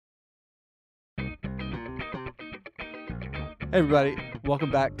Hey, everybody. Welcome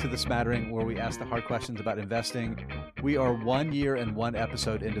back to The Smattering, where we ask the hard questions about investing. We are 1 year and 1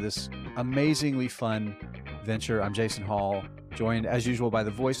 episode into this amazingly fun venture. I'm Jason Hall, joined as usual by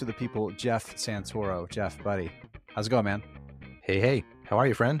the voice of the people, Jeff Santoro. Jeff, buddy, how's it going, man? Hey, how are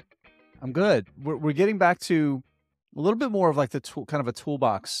you, friend? I'm good. We're getting back to a little bit more of like the tool, kind of a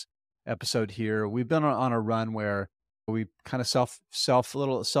toolbox episode here. We've been on a run where we kind of a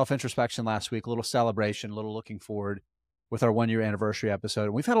little self introspection last week, a little celebration, a little looking forward with our 1 year anniversary episode.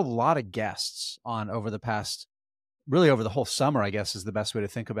 And we've had a lot of guests on over the past, really over the whole summer, I guess is the best way to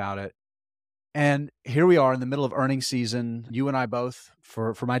think about it. And here we are in the middle of earnings season. You and I both,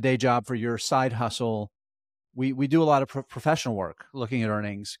 for my day job, for your side hustle, we do a lot of professional work looking at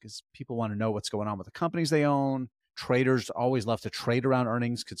earnings because people want to know what's going on with the companies they own. Traders always love to trade around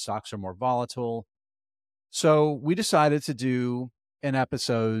earnings because stocks are more volatile. So we decided to do an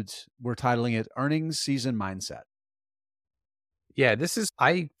episode. We're titling it Earnings Season Mindset. Yeah,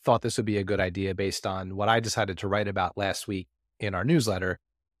 I thought this would be a good idea based on what I decided to write about last week in our newsletter,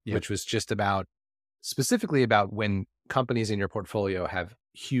 which was just specifically about when companies in your portfolio have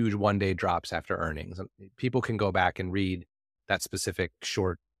huge one-day drops after earnings. And people can go back and read that specific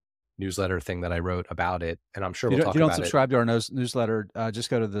short newsletter thing that I wrote about it. And I'm sure we'll talk about it. If you don't subscribe to our newsletter, just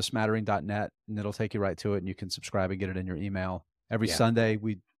go to thesmattering.net and it'll take you right to it. And you can subscribe and get it in your email. Every Sunday,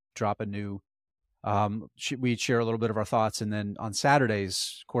 we drop a new we share a little bit of our thoughts, and then on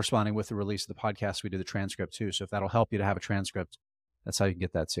Saturdays, corresponding with the release of the podcast, we do the transcript too. So if that'll help you to have a transcript, that's how you can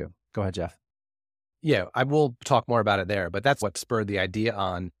get that too. Go ahead, Jeff. Yeah, I will talk more about it there, but that's what spurred the idea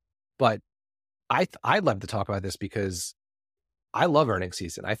on. But I'd love to talk about this because I love earnings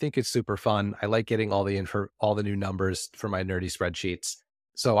season. I think it's super fun. I like getting all the new numbers for my nerdy spreadsheets.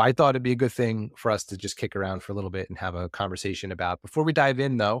 So I thought it'd be a good thing for us to just kick around for a little bit and have a conversation about. Before we dive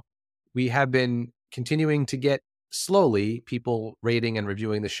in, though, we have been continuing to get slowly people rating and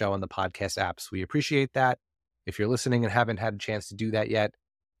reviewing the show on the podcast apps. We appreciate that. If you're listening and haven't had a chance to do that yet,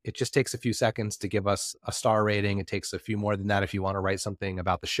 it just takes a few seconds to give us a star rating. It takes a few more than that if you want to write something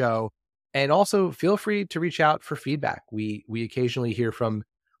about the show. And also feel free to reach out for feedback. We occasionally hear from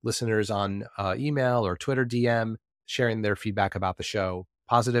listeners on email or Twitter DM, sharing their feedback about the show,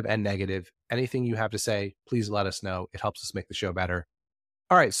 positive and negative. Anything you have to say, please let us know. It helps us make the show better.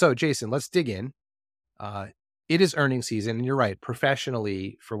 All right, so Jason, let's dig in. It is earnings season, and you're right.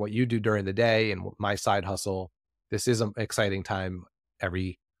 Professionally, for what you do during the day and my side hustle, this is an exciting time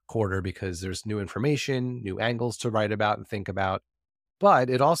every quarter because there's new information, new angles to write about and think about. But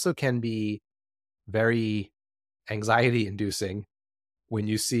it also can be very anxiety inducing when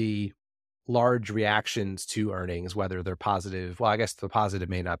you see large reactions to earnings, whether they're positive. Well, I guess the positive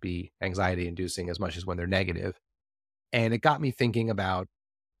may not be anxiety inducing as much as when they're negative. And it got me thinking about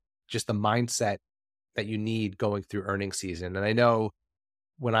just the mindset that you need going through earnings season. And I know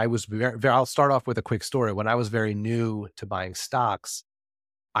when I was I'll start off with a quick story. When I was very new to buying stocks,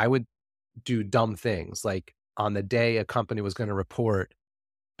 I would do dumb things like on the day a company was going to report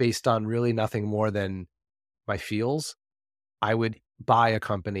based on really nothing more than my feels, I would buy a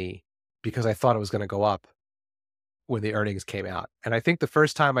company because I thought it was going to go up when the earnings came out. And I think the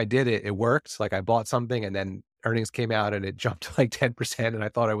first time I did it, it worked. Like I bought something and then earnings came out and it jumped to like 10% and I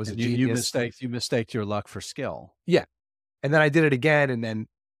thought I was a genius. You mistaked your luck for skill. Yeah. And then I did it again and then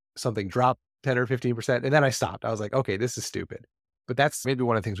something dropped 10 or 15% and then I stopped. I was like, okay, this is stupid. But that's maybe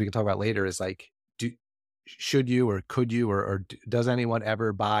one of the things we can talk about later is like, should you or could you or does anyone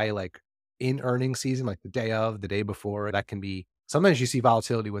ever buy like in earnings season, like the day of, the day before? That can be, sometimes you see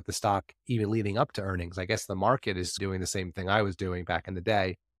volatility with the stock even leading up to earnings. I guess the market is doing the same thing I was doing back in the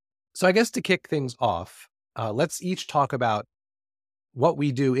day. So I guess to kick things off, let's each talk about what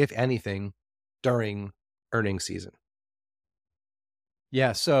we do, if anything, during earnings season.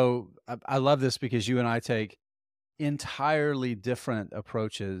 Yeah, so I love this because you and I take entirely different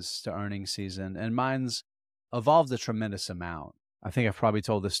approaches to earnings season, and mine's evolved a tremendous amount. I think I've probably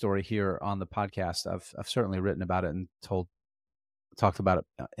told this story here on the podcast. I've certainly written about it and talked about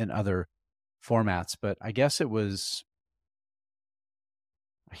it in other formats, but I guess it was,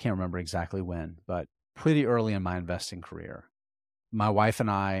 I can't remember exactly when, but pretty early in my investing career. My wife and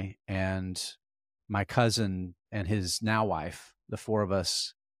I and my cousin and his now wife, the four of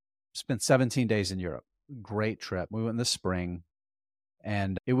us, spent 17 days in Europe. Great trip. We went in the spring,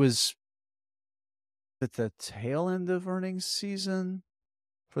 and it was at the tail end of earnings season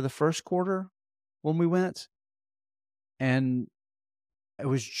for the first quarter when we went. And it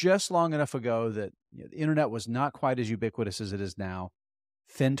was just long enough ago that the internet was not quite as ubiquitous as it is now.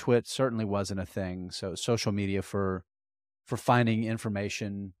 FinTwit certainly wasn't a thing. So social media for finding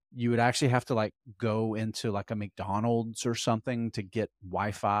information you would actually have to like go into like a McDonald's or something to get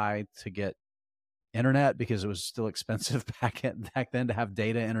Wi-Fi to get internet because it was still expensive back then to have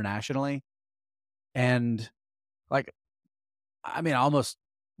data internationally. And like, I mean, I almost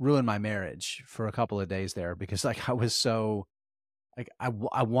ruined my marriage for a couple of days there because like I was so like I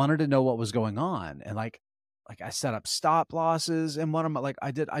wanted to know what was going on, and like I set up stop losses and one of my like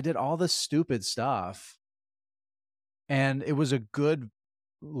I did all this stupid stuff, and it was a good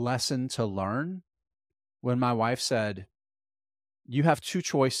lesson to learn when my wife said, "You have two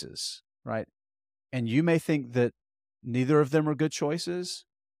choices, right? And you may think that neither of them are good choices,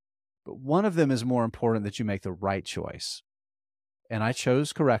 but one of them is more important that you make the right choice." And I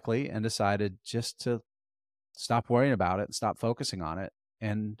chose correctly and decided just to stop worrying about it and stop focusing on it.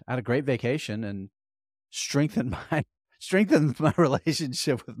 And I had a great vacation and strengthened my strengthened my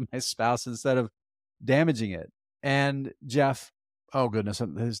relationship with my spouse instead of damaging it. And Jeff, oh goodness,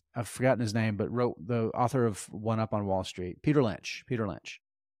 I've forgotten his name, but wrote the author of One Up on Wall Street, Peter Lynch. Peter Lynch.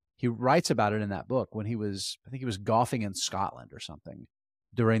 He writes about it in that book when I think he was golfing in Scotland or something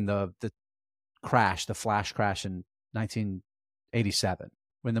during the crash, the flash crash in 1987,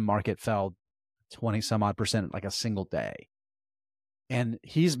 when the market fell 20 some odd percent like a single day. And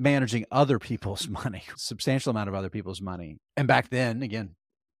he's managing other people's money, substantial amount of other people's money. And back then, again,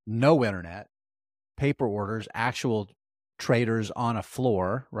 no internet, paper orders, actual traders on a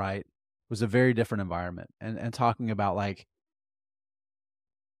floor, right? It was a very different environment. And talking about like,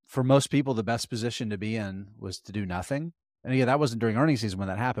 for most people, the best position to be in was to do nothing. And again, that wasn't during earnings season when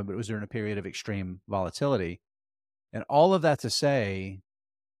that happened, but it was during a period of extreme volatility. And all of that to say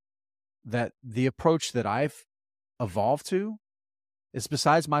that the approach that I've evolved to is,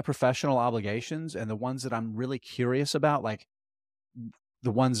 besides my professional obligations and the ones that I'm really curious about, like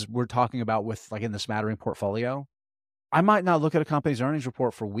the ones we're talking about with like in the Smattering portfolio, I might not look at a company's earnings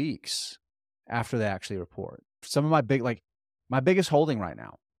report for weeks after they actually report. Some of my biggest holding right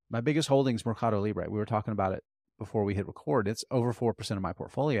now, my biggest holding is Mercado Libre. We were talking about it before we hit record. It's over 4% of my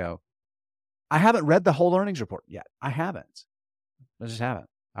portfolio. I haven't read the whole earnings report yet. I haven't. I just haven't.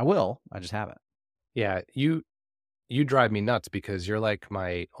 I will. I just haven't. Yeah, you drive me nuts because you're like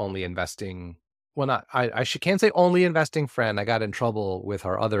my only investing. Well, not can't say only investing friend. I got in trouble with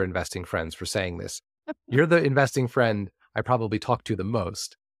our other investing friends for saying this. You're the investing friend I probably talk to the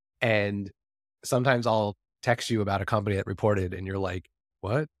most, and sometimes I'll text you about a company that reported, and you're like,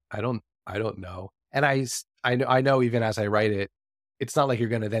 "What? I don't know." And I know even as I write it, it's not like you're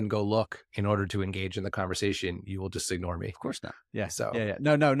going to then go look in order to engage in the conversation. You will just ignore me. Of course not. Yeah. So yeah.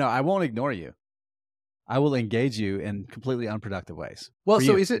 No. I won't ignore you. I will engage you in completely unproductive ways. Well,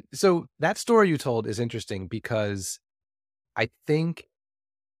 so that story you told is interesting because I think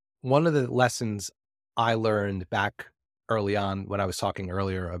one of the lessons I learned back early on when I was talking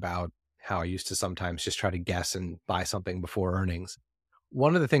earlier about how I used to sometimes just try to guess and buy something before earnings.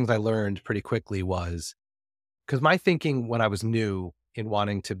 One of the things I learned pretty quickly was, because my thinking when I was new in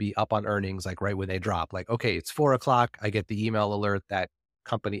wanting to be up on earnings, like right when they drop, like, okay, it's 4:00, I get the email alert that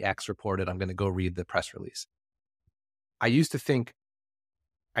company X reported, I'm going to go read the press release. I used to think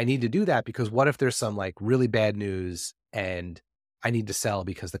I need to do that because what if there's some like really bad news and I need to sell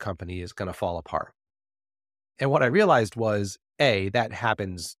because the company is going to fall apart? And what I realized was, A, that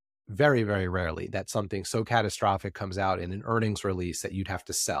happens very, very rarely, that something so catastrophic comes out in an earnings release that you'd have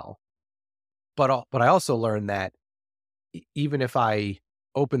to sell. But I also learned that even if I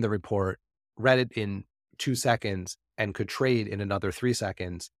opened the report, read it in 2 seconds, and could trade in another 3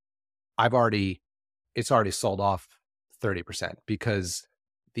 seconds, it's already sold off 30% because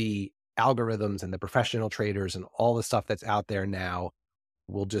the algorithms and the professional traders and all the stuff that's out there now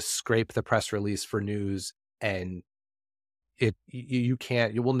will just scrape the press release for news, and you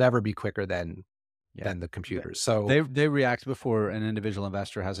will never be quicker than the computers. So they react before an individual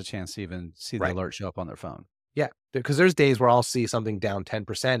investor has a chance to even see the alert show up on their phone. Yeah, because there's days where I'll see something down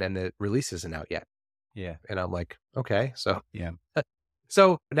 10% and the release isn't out yet. Yeah. And I'm like, okay, so yeah.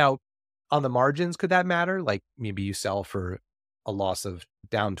 So now on the margins, could that matter? Like maybe you sell for a loss of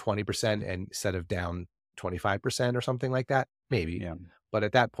down 20% and instead of down 25% or something like that? Maybe. Yeah. But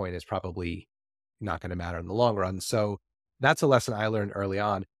at that point, it's probably not going to matter in the long run. So that's a lesson I learned early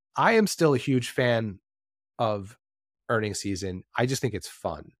on. I am still a huge fan of earnings season. I just think it's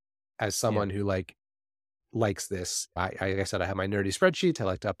fun as someone who likes this. Like I said, I have my nerdy spreadsheets. I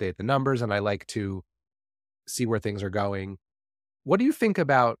like to update the numbers and I like to see where things are going. What do you think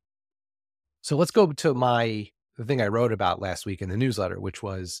about? So let's go to the thing I wrote about last week in the newsletter, which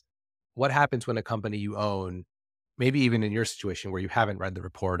was what happens when a company you own, maybe even in your situation where you haven't read the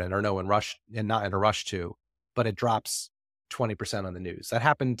report and are not in a rush to, but it drops 20% on the news. That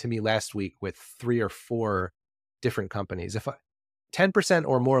happened to me last week with 3 or 4 different companies. If 10%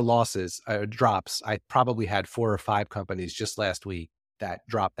 or more losses, drops, I probably had 4 or 5 companies just last week that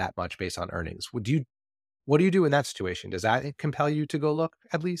dropped that much based on earnings. What do you do in that situation? Does that compel you to go look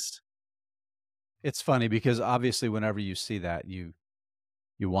at least? It's funny because obviously whenever you see that, you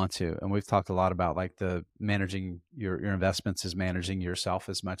want to. And we've talked a lot about like the managing your investments is managing yourself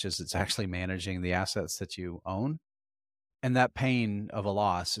as much as it's actually managing the assets that you own. And that pain of a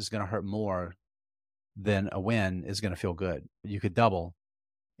loss is going to hurt more than a win is going to feel good. You could double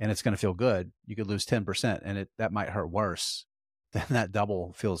and it's going to feel good. You could lose 10% and that might hurt worse than that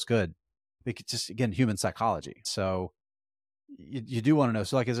double feels good. Because just again, human psychology. So you do want to know.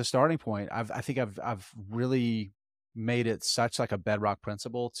 So like as a starting point, I think I've really made it such like a bedrock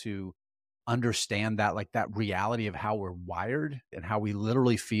principle to understand that like that reality of how we're wired and how we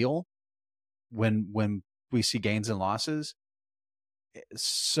literally feel when we see gains and losses.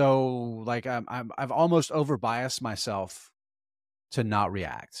 So like I've almost over biased myself to not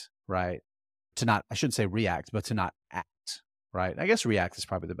react, right? To not, I shouldn't say react, but to not act, right? I guess react is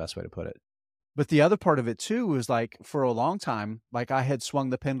probably the best way to put it. But the other part of it too was like for a long time, like I had swung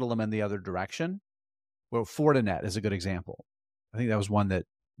the pendulum in the other direction. Well, Fortinet is a good example. I think that was one that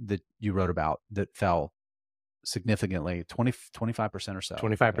you wrote about that fell significantly, 25% or so.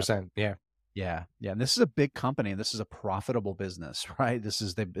 25%. Yeah. Yeah. Yeah. And this is a big company and this is a profitable business, right?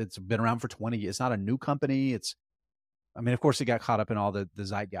 It's been around for 20 years. It's not a new company. I mean, of course it got caught up in all the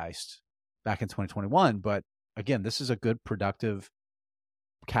zeitgeist back in 2021, but again, this is a good, productive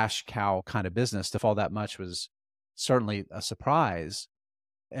cash cow kind of business. To fall that much was certainly a surprise.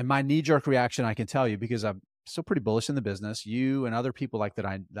 And my knee jerk reaction, I can tell you, because I'm still pretty bullish in the business, you and other people like that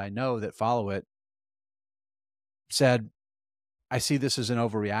I know that follow it said, I see this as an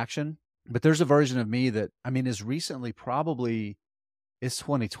overreaction, but there's a version of me that, I mean, as recently probably it's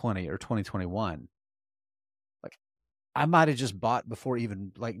 2020 or 2021. Like I might have just bought before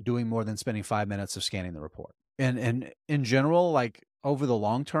even like doing more than spending 5 minutes of scanning the report. And in general, like over the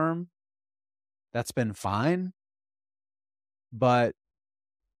long term, that's been fine. But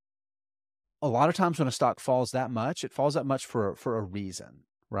a lot of times when a stock falls that much, it falls that much for a reason,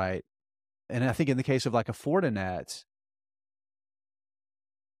 right? And I think in the case of like a Fortinet,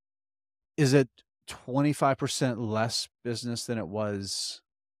 is it 25% less business than it was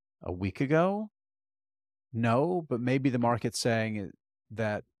a week ago? No, but maybe the market's saying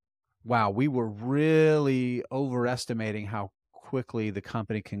that, wow, we were really overestimating how quickly the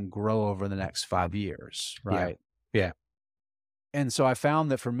company can grow over the next 5 years, right? Yeah. And so I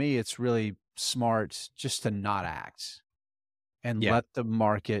found that for me, it's really smart just to not act and Yeah. let the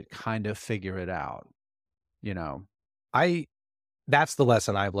market kind of figure it out, you know? That's the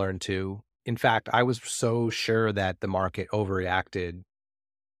lesson I've learned too. In fact, I was so sure that the market overreacted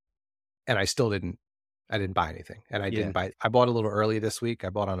and I didn't buy anything. And I bought a little early this week. I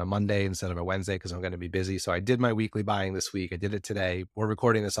bought on a Monday instead of a Wednesday because I'm going to be busy. So I did my weekly buying this week. I did it today. We're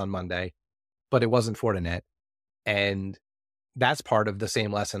recording this on Monday, but it wasn't Fortinet. And that's part of the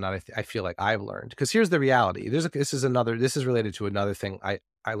same lesson that I feel like I've learned. Because here's the reality. This is related to another thing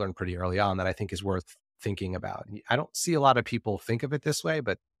I learned pretty early on that I think is worth thinking about. I don't see a lot of people think of it this way,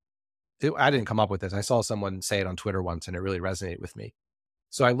 but I didn't come up with this. I saw someone say it on Twitter once and it really resonated with me.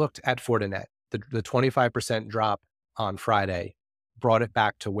 So I looked at Fortinet. The 25% drop on Friday brought it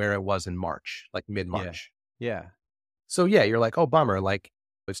back to where it was in March, like mid-March. Yeah. So yeah, you're like, oh, bummer. Like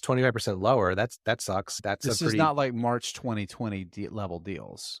it's 25% lower. That sucks. This is not like March 2020 level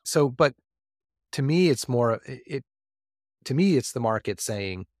deals. So, but to me, it's more, to me, it's the market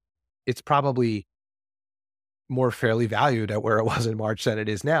saying it's probably more fairly valued at where it was in March than it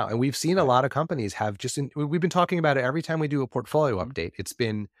is now. And we've seen a lot of companies have we've been talking about it every time we do a portfolio update. It's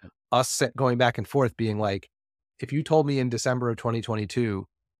been us going back and forth being like, if you told me in December of 2022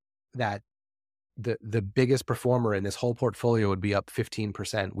 that the biggest performer in this whole portfolio would be up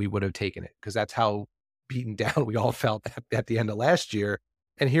 15%, we would have taken it because that's how beaten down we all felt at the end of last year.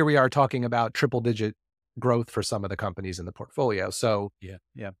 And here we are talking about triple digit growth for some of the companies in the portfolio. So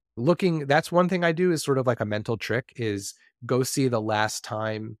yeah. That's one thing I do is sort of like a mental trick is go see the last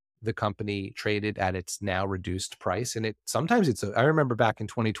time the company traded at its now reduced price. And I remember back in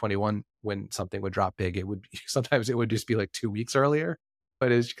 2021 when something would drop big, sometimes it would just be like 2 weeks earlier,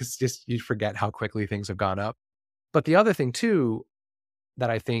 but it's just you forget how quickly things have gone up. But the other thing too, that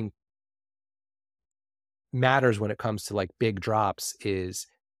I think matters when it comes to like big drops is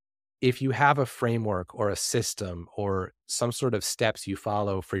if you have a framework or a system or some sort of steps you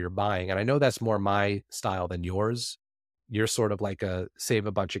follow for your buying, and I know that's more my style than yours. You're sort of like a save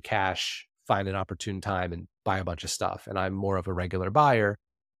a bunch of cash find an opportune time and buy a bunch of stuff. And I'm more of a regular buyer.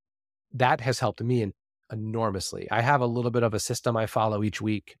 That has helped me enormously. I have a little bit of a system I follow each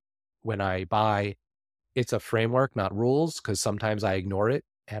week when I buy. It's a framework, not rules, because sometimes I ignore it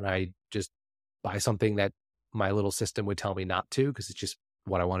and I just buy something that my little system would tell me not to, because it's just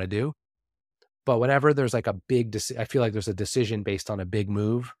what I want to do. But whenever there's like a big, I feel like there's a decision based on a big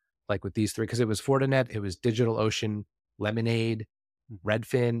move, like with these three, because it was Fortinet, it was DigitalOcean, Lemonade,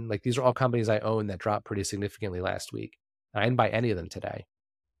 Redfin. Like these are all companies I own that dropped pretty significantly last week. I didn't buy any of them today.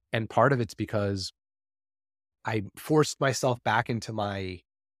 And part of it's because I forced myself back into my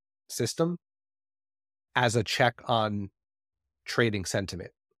system as a check on trading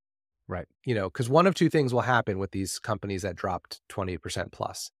sentiment. Right. You know, because one of two things will happen with these companies that dropped 20%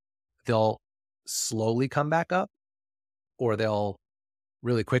 plus. They'll slowly come back up, or they'll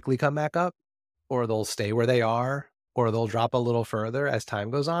really quickly come back up, or they'll stay where they are, or they'll drop a little further as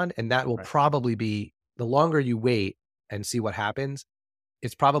time goes on. And that will probably be, the longer you wait and see what happens,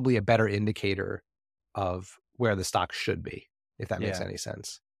 it's probably a better indicator of where the stock should be, if that makes any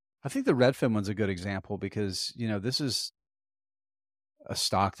sense. I think the Redfin one's a good example because, you know, this is a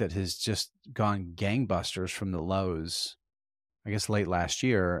stock that has just gone gangbusters from the lows, I guess, late last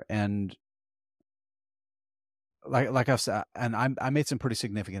year. And like I've said, and I made some pretty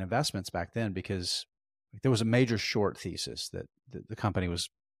significant investments back then because there was a major short thesis that the company was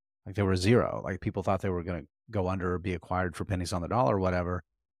like, they were zero. Like people thought they were going to go under or be acquired for pennies on the dollar or whatever.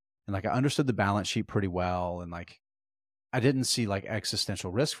 And like I understood the balance sheet pretty well. And like I didn't see like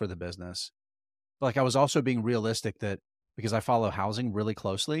existential risk for the business. But like I was also being realistic that because I follow housing really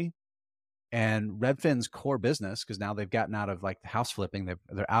closely, and Redfin's core business, because now they've gotten out of like the house flipping,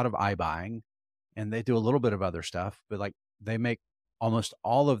 they're out of iBuying, and they do a little bit of other stuff, but like they make almost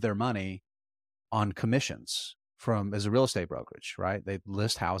all of their money on commissions from as a real estate brokerage, right? They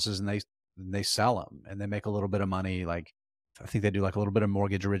list houses and they sell them, and they make a little bit of money. Like I think they do like a little bit of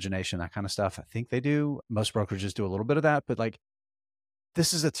mortgage origination, that kind of stuff. I think they do. Most brokerages do a little bit of that, but like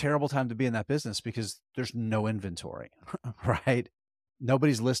this is a terrible time to be in that business because there's no inventory, right?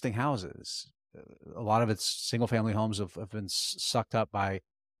 Nobody's listing houses. A lot of it's single family homes have been sucked up by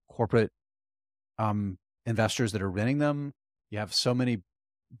corporate investors that are renting them. You have so many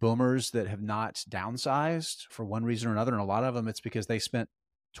boomers that have not downsized for one reason or another. And a lot of them, it's because they spent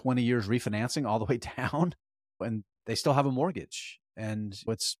 20 years refinancing all the way down and they still have a mortgage and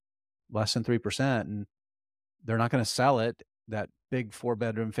it's less than 3%. And they're not going to sell it, that big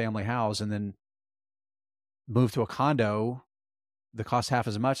 4-bedroom family house, and then move to a condo that costs half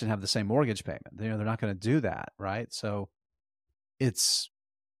as much and have the same mortgage payment. You know, they're not going to do that. Right. So it's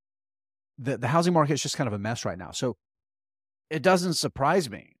the housing market is just kind of a mess right now. So it doesn't surprise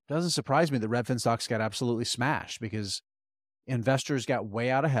me. It doesn't surprise me that Redfin stocks got absolutely smashed because investors got way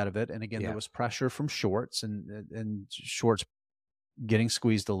out ahead of it. And again, there was pressure from shorts and shorts getting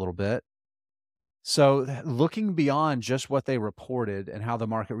squeezed a little bit. So looking beyond just what they reported and how the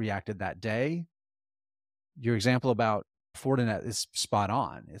market reacted that day, your example about Fortinet is spot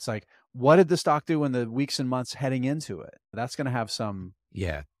on. It's like, what did the stock do in the weeks and months heading into it? That's going to have some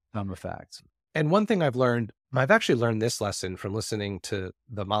effects. And one thing I've actually learned this lesson from listening to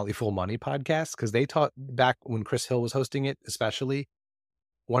the Motley Fool Money podcast, because they taught back when Chris Hill was hosting it, especially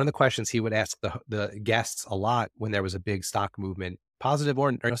one of the questions he would ask the guests a lot when there was a big stock movement, positive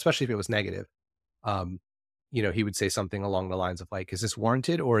or especially if it was negative. You know, he would say something along the lines of like, is this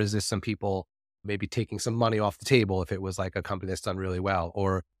warranted, or is this some people maybe taking some money off the table if it was like a company that's done really well,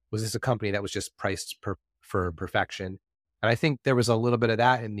 or was this a company that was just priced for perfection? And I think there was a little bit of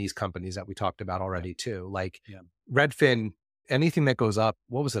that in these companies that we talked about already too. Like Redfin, anything that goes up,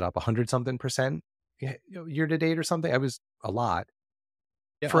 what was it up 100-something% year to date or something? It was a lot.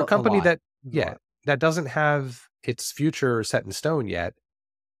 For a company that doesn't have its future set in stone yet.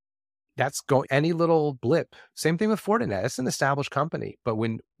 That's any little blip. Same thing with Fortinet. It's an established company, but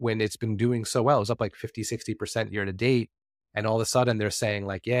when it's been doing so well, it's up like 50-60% year to date. And all of a sudden they're saying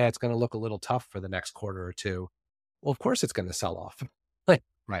like, yeah, it's going to look a little tough for the next quarter or two. Well, of course it's going to sell off. Like,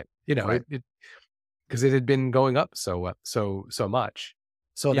 you know, because it had been going up so much.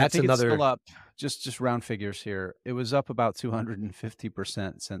 So that's another. It's still up. Just round figures here. It was up about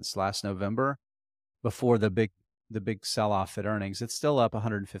 250% since last November, before the big sell-off at earnings. It's still up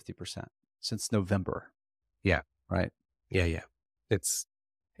 150% since November. Yeah. Right. Yeah. It's,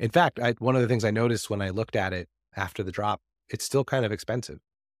 in fact, one of the things I noticed when I looked at it after the drop, it's still kind of expensive.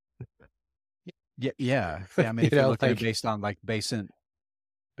 Yeah. I mean, if you look at it based on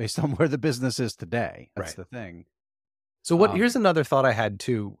where the business is today, that's the thing. So here's another thought I had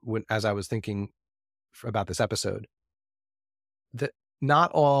too, as I was thinking about this episode, that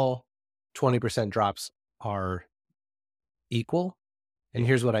not all 20% drops are equal. And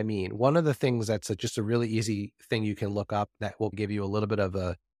here's what I mean. One of the things that's just a really easy thing you can look up that will give you a little bit of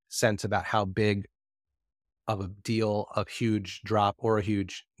a sense about how big of a deal a huge drop or a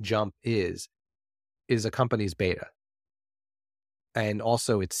huge jump is a company's beta, and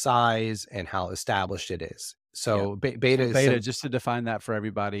also its size and how established it is. Yeah. So beta is Beta, just to define that for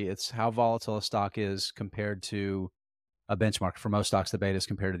everybody, it's how volatile a stock is compared to a benchmark. For most stocks, the beta is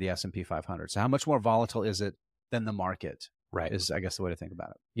compared to the S&P 500. So how much more volatile is it than the market right. is, I guess, the way to think about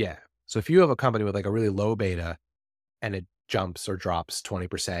it. Yeah. So if you have a company with like a really low beta and it jumps or drops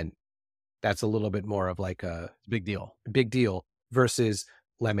 20%, that's a little bit more of like a Big deal. big deal versus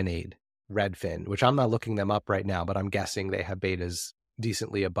Lemonade, Redfin, which I'm not looking them up right now, but I'm guessing they have betas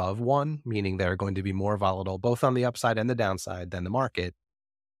decently above 1, meaning they're going to be more volatile, both on the upside and the downside than the market.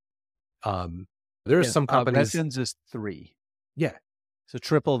 There's some companies. Redfin's is 3. Yeah. So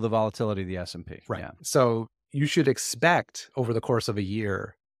triple the volatility of the S&P. Right. Yeah. So you should expect over the course of a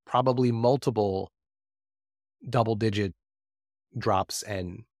year, probably multiple double-digit drops.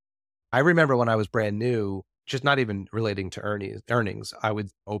 And I remember when I was brand new, just not even relating to earnings, I would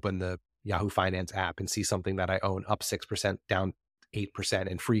open the Yahoo Finance app and see something that I own up 6%, down 8%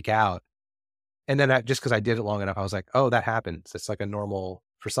 and freak out. And then just because I did it long enough, I was like, oh, that happens. It's like a normal,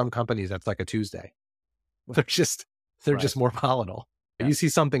 for some companies, that's like a Tuesday. They're just more volatile. Yeah. You see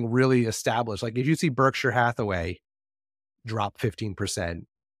something really established, like if you see Berkshire Hathaway drop 15%,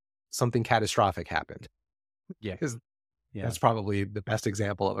 something catastrophic happened. Yeah. Yeah. That's probably the best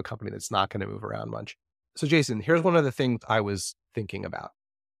example of a company that's not going to move around much. So Jason, here's one of the things I was thinking about.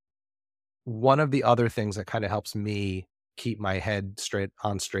 One of the other things that kind of helps me keep my head straight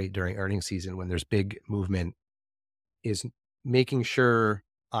during earnings season when there's big movement is making sure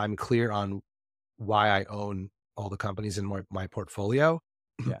I'm clear on why I own all the companies in my portfolio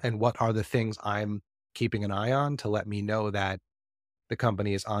and what are the things I'm keeping an eye on to let me know that the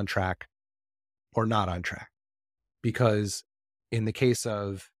company is on track or not on track. Because in the case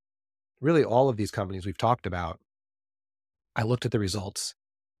of really all of these companies we've talked about, I looked at the results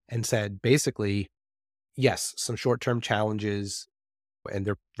and said, basically, yes, some short-term challenges, and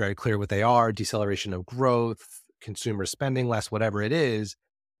they're very clear what they are: deceleration of growth, consumer spending less, whatever it is.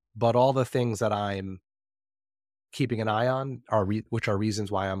 But all the things that I'm keeping an eye on which are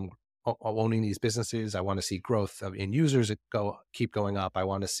reasons why I'm owning these businesses. I want to see growth in users keep going up. I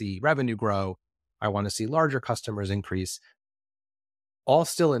want to see revenue grow. I want to see larger customers increase. All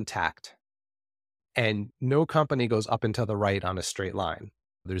still intact. And no company goes up and to the right on a straight line.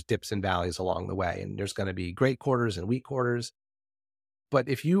 There's dips and valleys along the way, and there's going to be great quarters and weak quarters. But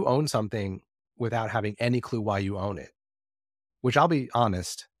if you own something without having any clue why you own it, which I'll be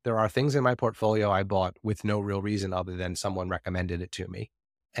honest, there are things in my portfolio I bought with no real reason other than someone recommended it to me.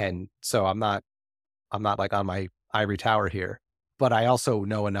 And so I'm not like on my ivory tower here, but I also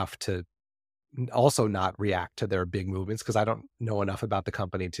know enough to also not react to their big movements because I don't know enough about the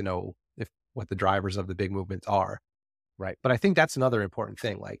company to know what the drivers of the big movements are. Right. But I think that's another important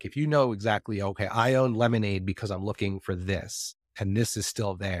thing. Like if you know exactly, okay, I own Lemonade because I'm looking for this and this is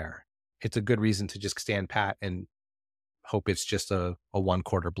still there, it's a good reason to just stand pat and hope it's just a 1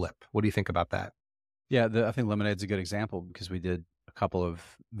 quarter blip. What do you think about that? Yeah, I think Lemonade's a good example because we did a couple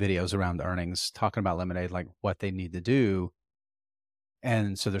of videos around earnings talking about Lemonade, like what they need to do.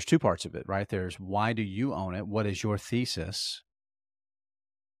 And so there's 2 parts of it, right? There's why do you own it? What is your thesis?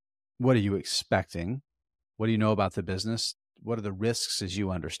 What are you expecting? What do you know about the business? What are the risks as you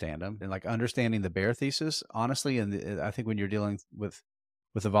understand them? And like understanding the bear thesis, honestly, and I think when you're dealing with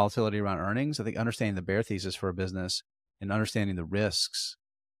the volatility around earnings, I think understanding the bear thesis for a business and understanding the risks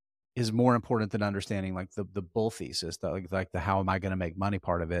is more important than understanding like the bull thesis, like the how am I going to make money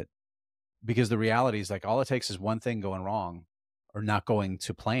part of it. Because the reality is like all it takes is one thing going wrong or not going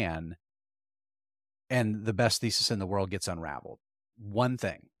to plan, and the best thesis in the world gets unraveled. One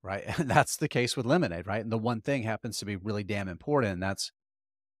thing, right? And that's the case with Lemonade, right? And the one thing happens to be really damn important, and that's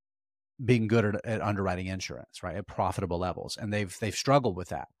being good at underwriting insurance, right? At profitable levels. And they've struggled with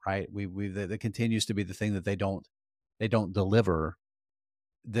that, right? That continues to be the thing that they don't deliver,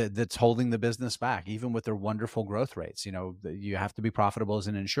 that's holding the business back, even with their wonderful growth rates. You know, you have to be profitable as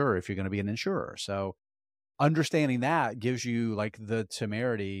an insurer if you're going to be an insurer. So understanding that gives you like the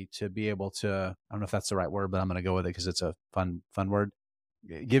temerity to be able to, I don't know if that's the right word, but I'm going to go with it because it's a fun word.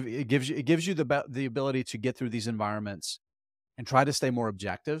 It gives you the ability to get through these environments and try to stay more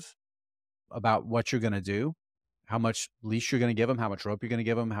objective about what you're going to do, how much leash you're going to give them, how much rope you're going to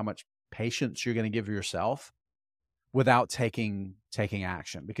give them, how much patience you're going to give yourself without taking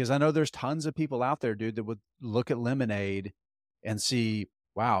action. Because I know there's tons of people out there, dude, that would look at Lemonade and see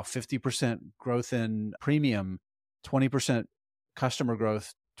wow, 50% growth in premium, 20% customer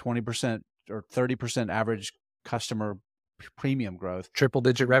growth, 20% or 30% average customer premium growth. Triple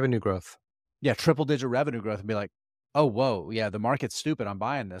digit revenue growth. Yeah, triple digit revenue growth, and be like, oh, whoa, yeah, the market's stupid. I'm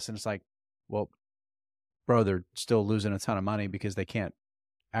buying this. And it's like, well, bro, they're still losing a ton of money because they can't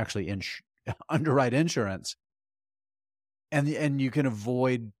actually underwrite insurance. And you can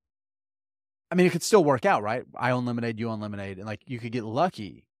avoid, I mean, it could still work out, right? I own Lemonade, you own Lemonade, and like you could get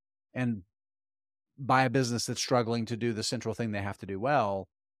lucky and buy a business that's struggling to do the central thing they have to do well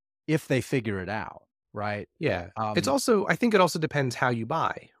if they figure it out, right? Yeah. It's also, I think it also depends how you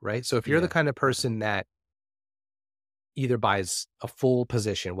buy, right? So if you're the Yeah. kind of person that either buys a full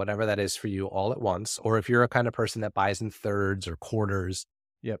position, whatever that is for you, all at once, or if you're a kind of person that buys in thirds or quarters,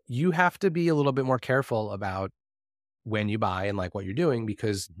 Yep. you have to be a little bit more careful about when you buy and like what you're doing,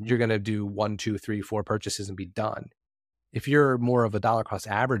 because you're going to do 1, 2, 3, 4 purchases and be done. If you're more of a dollar cost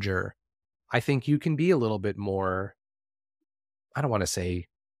averager, I think you can be a little bit more, I don't want to say,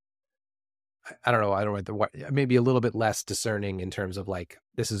 I don't know. I don't know the what, maybe a little bit less discerning in terms of like,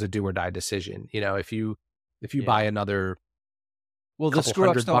 this is a do or die decision. You know, if you Yeah. buy another Well, the couple screw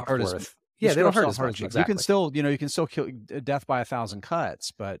ups $100 don't hurt worth, as yeah, they don't hurt as much. much. You Exactly. can still, you can still kill death by 1,000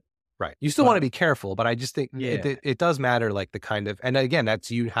 cuts, but Right. You still want to be careful, but I just think Yeah. it does matter, like the kind of, and again,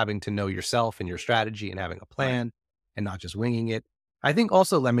 that's you having to know yourself and your strategy and having a plan and not just winging it. I think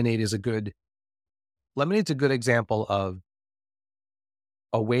also Lemonade's a good example of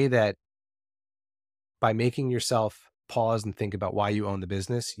a way that by making yourself pause and think about why you own the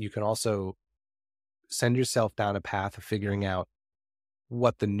business, you can also send yourself down a path of figuring out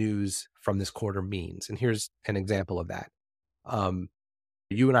what the news from this quarter means. And here's an example of that.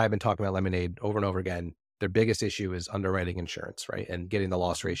 You and I have been talking about Lemonade over and over again. Their biggest issue is underwriting insurance, right? And getting the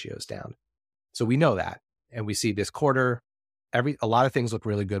loss ratios down. So we know that. And we see this quarter, a lot of things look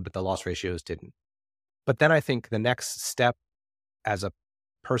really good, but the loss ratios didn't. But then I think the next step as a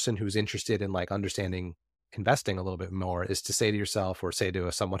person who's interested in like understanding investing a little bit more is to say to yourself or say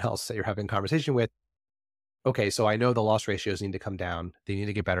to someone else that you're having a conversation with, okay, so I know the loss ratios need to come down. They need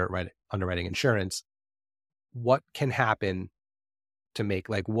to get better at underwriting insurance. What can happen to make,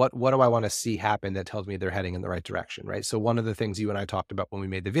 like, what do I want to see happen that tells me they're heading in the right direction, right? So one of the things you and I talked about when we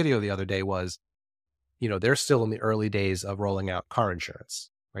made the video the other day was, they're still in the early days of rolling out car insurance,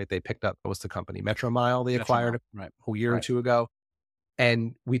 right? They picked up, what was the company? Metromile they acquired a year or two ago.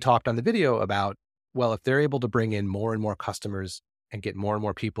 And we talked on the video about, well, if they're able to bring in more and more customers and get more and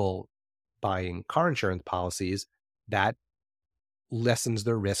more people buying car insurance policies, that lessens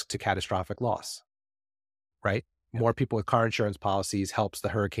their risk to catastrophic loss, right? More people with car insurance policies helps the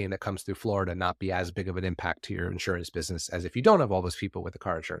hurricane that comes through Florida not be as big of an impact to your insurance business as if you don't have all those people with the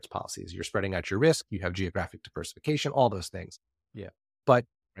car insurance policies. You're spreading out your risk, you have geographic diversification, all those things. Yeah. But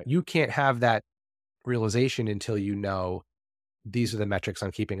you can't have that realization until you know these are the metrics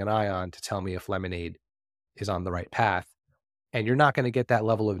I'm keeping an eye on to tell me if Lemonade is on the right path. And you're not going to get that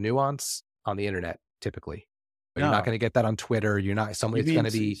level of nuance on the internet typically. You're not going to get that on Twitter. You're not, somebody's going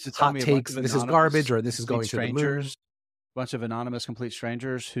to be hot takes. This is garbage or this is going to the moon. Bunch of anonymous complete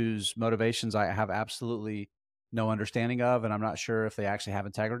strangers whose motivations I have absolutely no understanding of. And I'm not sure if they actually have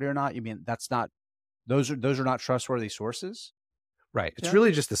integrity or not. You mean those are not trustworthy sources? Right. It's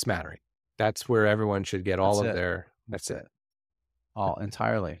really just the smattering. That's where everyone should get all of their, that's it. All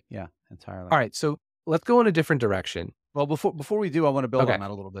entirely. Yeah, entirely. All right. So let's go in a different direction. Well, before we do, I want to build on that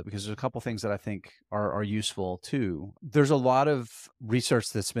a little bit because there's a couple things that I think are useful too. There's a lot of research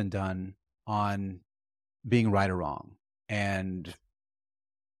that's been done on being right or wrong. And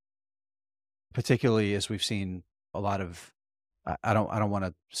particularly as we've seen a lot of, I don't want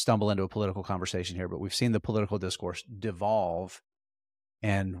to stumble into a political conversation here, but we've seen the political discourse devolve,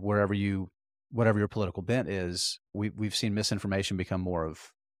 and whatever your political bent is, we've seen misinformation become more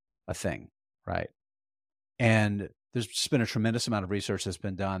of a thing, right? And there's just been a tremendous amount of research that's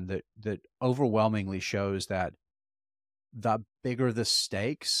been done that overwhelmingly shows that the bigger the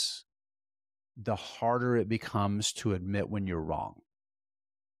stakes, the harder it becomes to admit when you're wrong.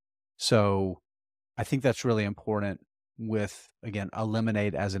 So I think that's really important with, again, a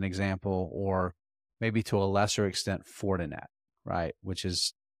Lemonade as an example, or maybe to a lesser extent, Fortinet, right? Which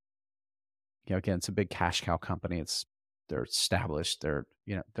is, again, it's a big cash cow company. They're established. They're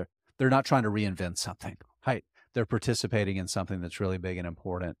not trying to reinvent something, right? They're participating in something that's really big and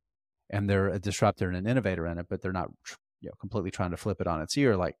important, and they're a disruptor and an innovator in it, but they're not completely trying to flip it on its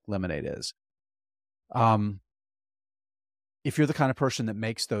ear like Lemonade is. If you're the kind of person that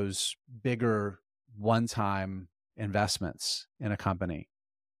makes those bigger one-time investments in a company,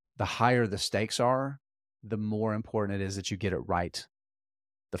 the higher the stakes are, the more important it is that you get it right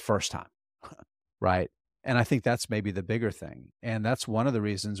the first time, right? And I think that's maybe the bigger thing. And that's one of the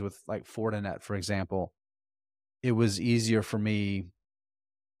reasons with like Fortinet, for example, it was easier for me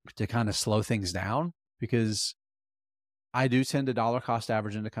to kind of slow things down because I do tend to dollar cost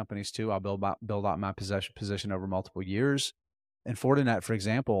average into companies too. I'll build out my position over multiple years. And Fortinet, for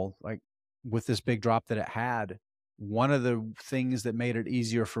example, like with this big drop that it had, one of the things that made it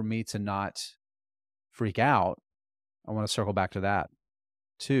easier for me to not freak out, I want to circle back to that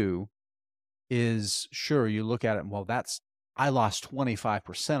too, is sure you look at it and well, I lost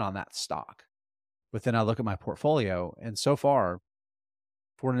 25% on that stock. But then I look at my portfolio and so far,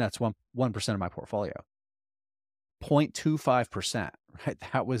 Fortinet's 1% of my portfolio. 0.25%, right?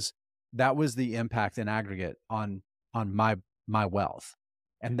 That was the impact in aggregate on my wealth.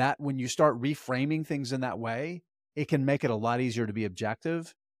 And that when you start reframing things in that way, it can make it a lot easier to be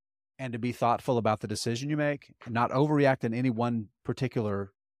objective and to be thoughtful about the decision you make, not overreact in any one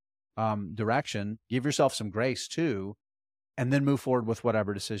particular direction. Give yourself some grace too, and then move forward with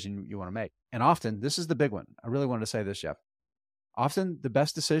whatever decision you want to make. And often, this is the big one. I really wanted to say this, Jeff. Often the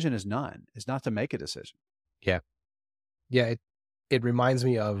best decision is not to make a decision. Yeah. Yeah. It reminds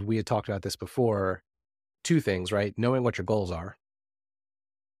me of, we had talked about this before, two things, right? Knowing what your goals are.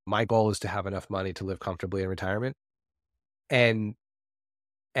 My goal is to have enough money to live comfortably in retirement. And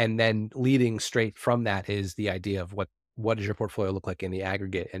then leading straight from that is the idea of what does your portfolio look like in the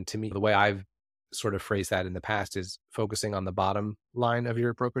aggregate? And to me, the way I've sort of phrased that in the past is focusing on the bottom line of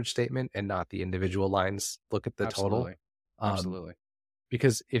your brokerage statement and not the individual lines. Look at the total. Absolutely.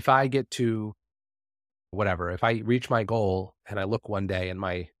 Because if I get to whatever, if I reach my goal and I look one day and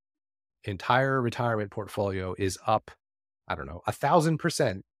my entire retirement portfolio is up, I don't know,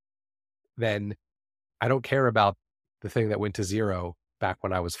 1,000%, then I don't care about the thing that went to zero back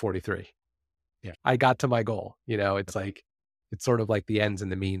when I was 43. Yeah. I got to my goal. It's like, it's sort of like the ends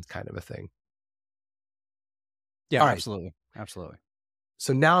and the means kind of a thing. Yeah, all right. Absolutely. Absolutely.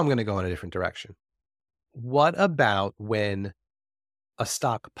 So now I'm going to go in a different direction. What about when a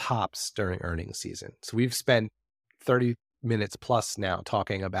stock pops during earnings season? So we've spent 30 minutes plus now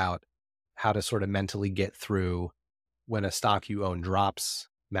talking about how to sort of mentally get through when a stock you own drops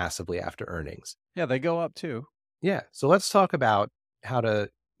massively after earnings. Yeah, they go up too. Yeah. So let's talk about how to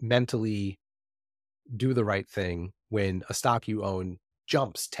mentally do the right thing when a stock you own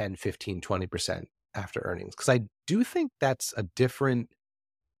jumps 10, 15, 20% after earnings. Because I do think that's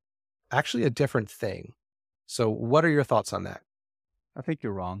actually a different thing. So what are your thoughts on that? I think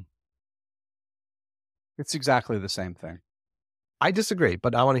you're wrong. It's exactly the same thing. I disagree,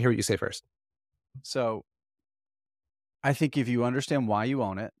 but I want to hear what you say first. So I think if you understand why you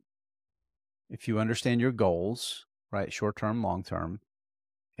own it, if you understand your goals, right, short term, long term,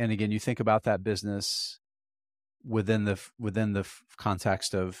 and again, you think about that business within the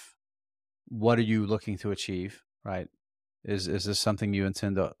context of what are you looking to achieve, right? Is this something you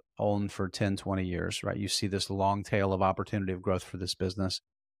intend to own for 10, 20 years, right? You see this long tail of opportunity of growth for this business.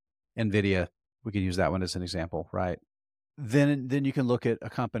 NVIDIA, we could use that one as an example, right? Then you can look at a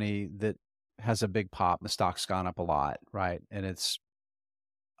company that has a big pop, the stock's gone up a lot, right? And it's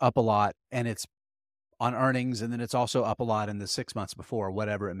up a lot and it's on earnings, and then it's also up a lot in the 6 months before,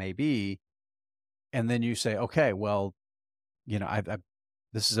 whatever it may be. And then you say, okay, well,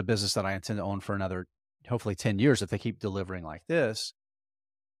 this is a business that I intend to own for another, hopefully 10 years if they keep delivering like this,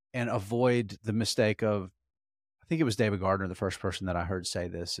 and avoid the mistake of, I think it was David Gardner, the first person that I heard say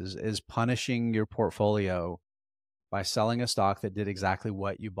this, is punishing your portfolio by selling a stock that did exactly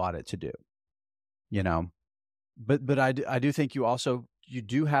what you bought it to do. But I do think you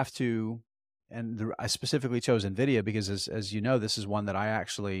do have to, and I specifically chose NVIDIA because as you know, this is one that I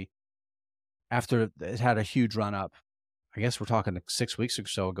actually, after it had a huge run up, I guess we're talking 6 weeks or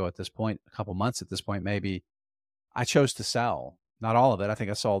so ago at this point, a couple months at this point, maybe, I chose to sell. Not all of it. I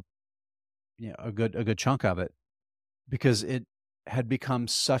think I sold, a good chunk of it because it had become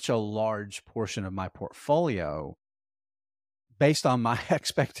such a large portion of my portfolio based on my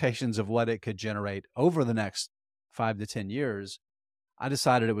expectations of what it could generate over the next 5 to 10 years. I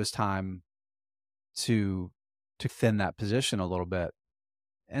decided it was time to thin that position a little bit.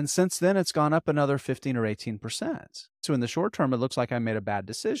 And since then, it's gone up another 15 or 18%. So in the short term, it looks like I made a bad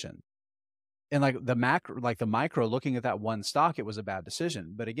decision. And like the micro, looking at that one stock, it was a bad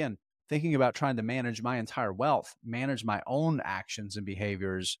decision. But again, thinking about trying to manage my entire wealth, manage my own actions and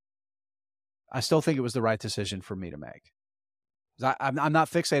behaviors, I still think it was the right decision for me to make. I'm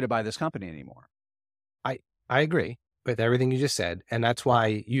not fixated by this company anymore. I agree with everything you just said. And that's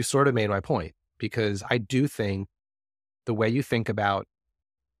why you sort of made my point, because I do think the way you think about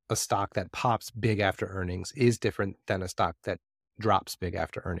a stock that pops big after earnings is different than a stock that drops big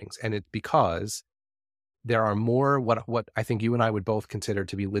after earnings. And it's because there are more what I think you and I would both consider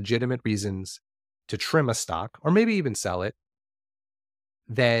to be legitimate reasons to trim a stock or maybe even sell it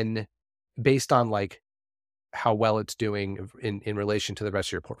than based on like how well it's doing in relation to the rest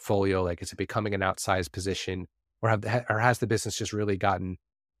of your portfolio. Like, is it becoming an outsized position, or has the business just really gotten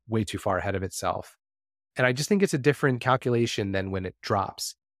way too far ahead of itself? And I just think it's a different calculation than when it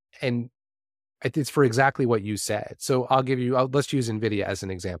drops. And it's for exactly what you said. So let's use NVIDIA as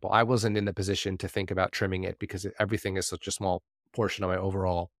an example. I wasn't in the position to think about trimming it because everything is such a small portion of my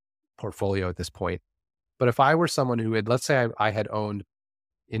overall portfolio at this point. But if I were someone who had, let's say I had owned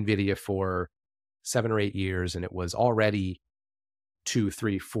NVIDIA for 7 or 8 years and it was already 2,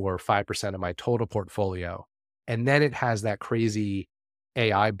 3, 4, 5% of my total portfolio, and then it has that crazy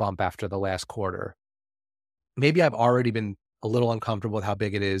AI bump after the last quarter, maybe I've already been a little uncomfortable with how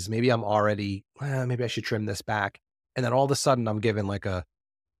big it is. Maybe I'm already, maybe I should trim this back. And then all of a sudden I'm given like a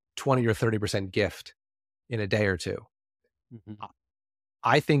 20 or 30% gift in a day or two. Mm-hmm.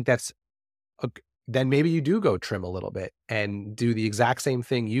 I think then maybe you do go trim a little bit and do the exact same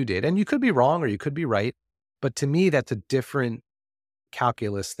thing you did. And you could be wrong or you could be right. But to me, that's a different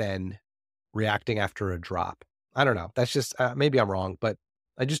calculus than reacting after a drop. I don't know. That's just, maybe I'm wrong, but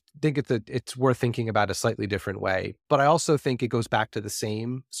I just think it's worth thinking about a slightly different way. But I also think it goes back to the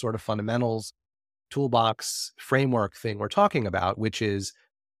same sort of fundamentals, toolbox, framework thing we're talking about, which is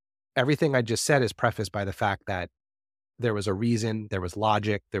everything I just said is prefaced by the fact that there was a reason, there was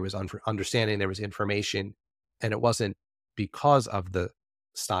logic, there was understanding, there was information, and it wasn't because of the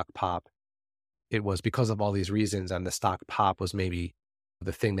stock pop. It was because of all these reasons, and the stock pop was maybe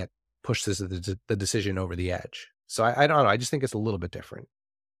the thing that pushed the decision over the edge. So I don't know. I just think it's a little bit different.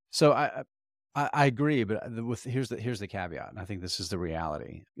 So I agree, but here's the caveat, and I think this is the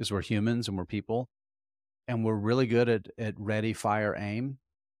reality: is we're humans and we're people, and we're really good at ready, fire, aim,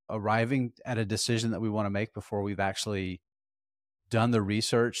 arriving at a decision that we want to make before we've actually done the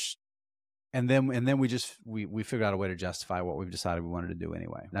research, and then we figure out a way to justify what we've decided we wanted to do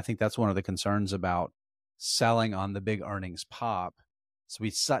anyway. And I think that's one of the concerns about selling on the big earnings pop. So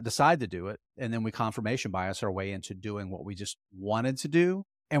we decide to do it, and then we confirmation bias our way into doing what we just wanted to do.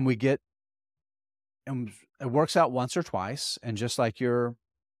 And and it works out once or twice. And just like you're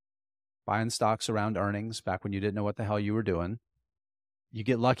buying stocks around earnings back when you didn't know what the hell you were doing, you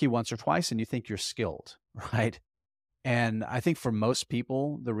get lucky once or twice and you think you're skilled, right? And I think for most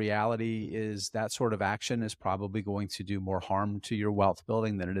people, the reality is that sort of action is probably going to do more harm to your wealth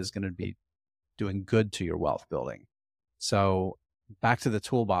building than it is going to be doing good to your wealth building. So back to the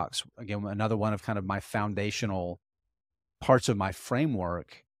toolbox, again, another one of kind of my foundational parts of my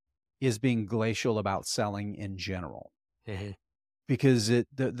framework is being glacial about selling in general. Mm-hmm. Because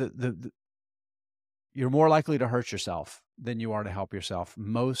you're more likely to hurt yourself than you are to help yourself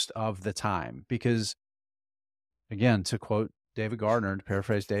most of the time. Because again, to quote David Gardner, to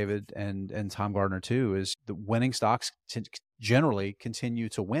paraphrase David and Tom Gardner too, is the winning stocks generally continue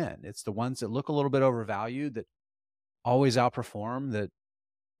to win. It's the ones that look a little bit overvalued that always outperform,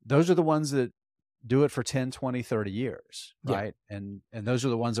 those are the ones that do it for 10, 20, 30 years, right? Yeah. And those are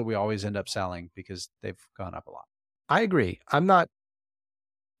the ones that we always end up selling because they've gone up a lot. I agree. I'm not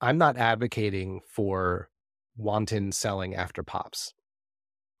advocating for wanton selling after pops.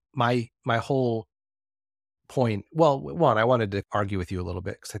 My whole point, well, one, I wanted to argue with you a little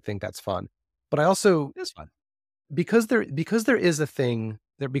bit because I think that's fun. But I also, it's fun. Because there is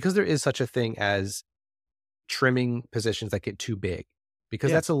such a thing as trimming positions that get too big,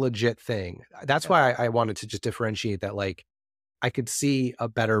 because that's a legit thing. That's why I wanted to just differentiate that. Like, I could see a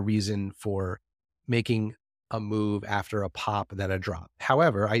better reason for making a move after a pop than a drop.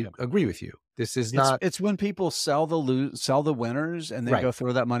 However, I agree with you. This is not. It's when people sell the winners and then go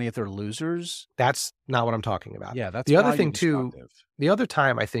throw that money at their losers. That's not what I'm talking about. Yeah, that's the other thing too. The other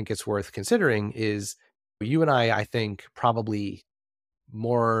time I think it's worth considering is you and I think probably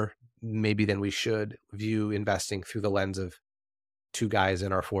more maybe than we should view investing through the lens of two guys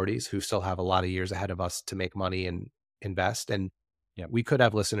in our 40s who still have a lot of years ahead of us to make money and invest. And we could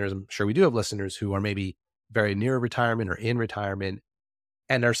have listeners, I'm sure we do have listeners who are maybe very near retirement or in retirement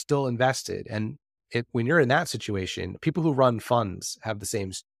and are still invested. And when you're in that situation, people who run funds have the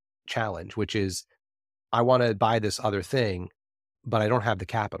same challenge, which is, I want to buy this other thing, but I don't have the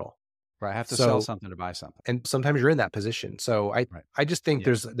capital. Right. I have to sell something to buy something. And sometimes you're in that position. So I just think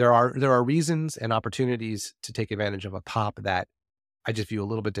there are reasons and opportunities to take advantage of a pop that I just view a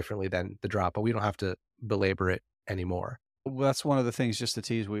little bit differently than the drop, but we don't have to belabor it anymore. Well, that's one of the things, just to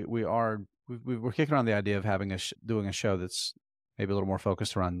tease, we're kicking around the idea of having doing a show that's maybe a little more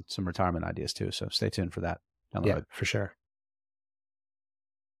focused around some retirement ideas too. So stay tuned for that down the road. For sure.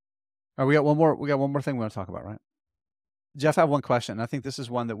 All right, we got one more thing we want to talk about, right? Jeff, I have one question. I think this is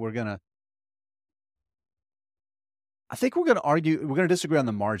one that I think we're gonna argue, we're gonna disagree on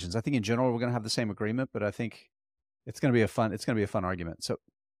the margins. I think in general we're gonna have the same agreement, but I think it's gonna be a fun argument. So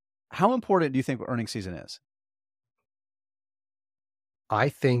how important do you think earnings season is? I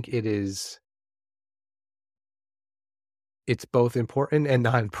think it's both important and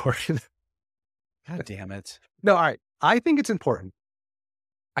not important. God damn it. No, all right. I think it's important.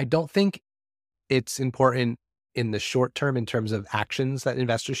 I don't think it's important in the short term in terms of actions that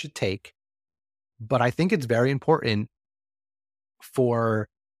investors should take, but I think it's very important for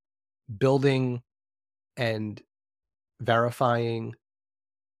building and verifying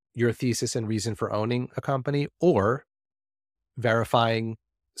your thesis and reason for owning a company, or verifying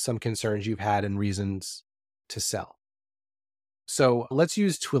some concerns you've had and reasons to sell. So let's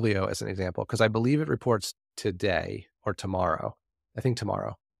use Twilio as an example, because I believe it reports today or tomorrow. I think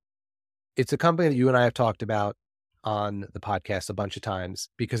tomorrow. It's a company that you and I have talked about on the podcast a bunch of times,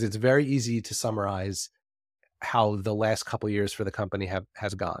 because it's very easy to summarize how the last couple of years for the company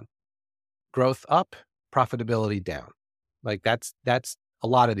has gone. Growth up, profitability down. Like that's a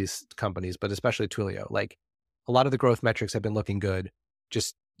lot of these companies, but especially Twilio. Like a lot of the growth metrics have been looking good,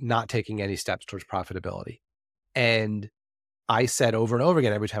 just not taking any steps towards profitability. And I said over and over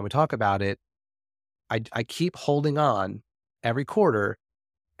again, every time we talk about it, I keep holding on every quarter,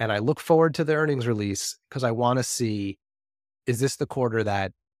 and I look forward to the earnings release because I want to see, is this the quarter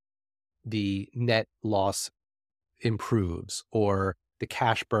that the net loss improves or the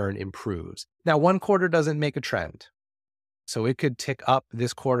cash burn improves? Now, one quarter doesn't make a trend. So it could tick up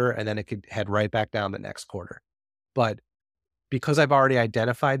this quarter and then it could head right back down the next quarter. But because I've already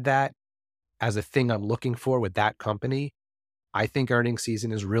identified that as a thing I'm looking for with that company, I think earnings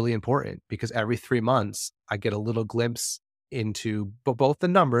season is really important, because every 3 months I get a little glimpse into both the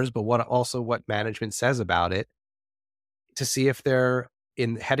numbers, but what management says about it, to see if they're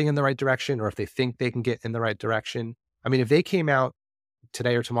heading in the right direction or if they think they can get in the right direction. I mean, if they came out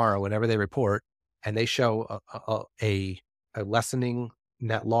today or tomorrow, whenever they report, and they show a lessening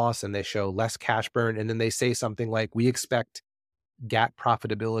net loss and they show less cash burn, and then they say something like, we expect GAAP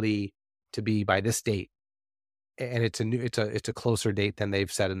profitability to be by this date, and it's a closer date than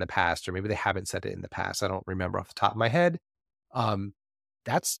they've said in the past, or maybe they haven't said it in the past. I don't remember off the top of my head.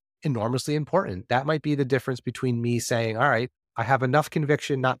 That's enormously important. That might be the difference between me saying, all right, I have enough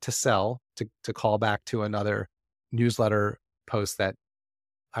conviction not to sell, to call back to another newsletter post that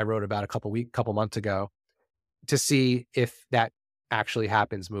I wrote about a couple months ago, to see if that actually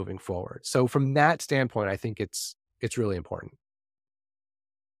happens moving forward. So from that standpoint, I think it's really important.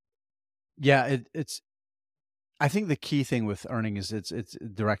 Yeah, I think the key thing with earning is it's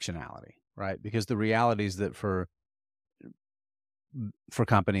directionality, right? Because the reality is that for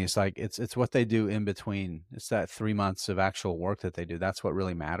companies, like it's what they do in between. It's that 3 months of actual work that they do. That's what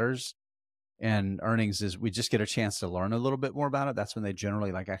really matters. And earnings is, we just get a chance to learn a little bit more about it. That's when they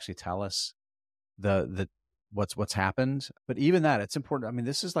generally like actually tell us the what's happened. But even that, it's important. I mean,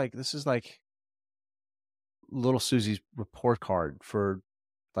 this is like little Susie's report card for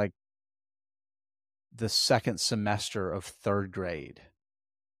like the second semester of 3rd grade.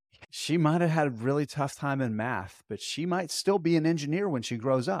 She might have had a really tough time in math, but she might still be an engineer when she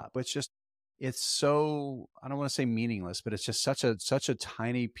grows up. It's so, I don't want to say meaningless, but it's just such a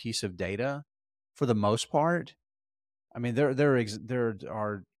tiny piece of data for the most part. I mean, there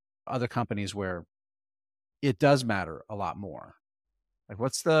are other companies where it does matter a lot more. Like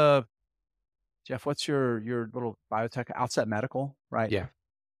Jeff, what's your little biotech, Outset Medical, right? Yeah.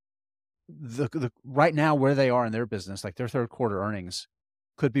 The right now where they are in their business, like their 3rd quarter earnings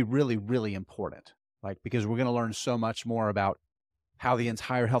could be really, really important. Like, because we're going to learn so much more about how the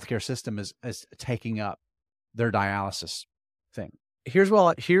entire healthcare system is taking up their dialysis thing. Here's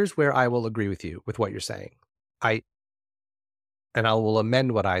where I will agree with you with what you're saying. I will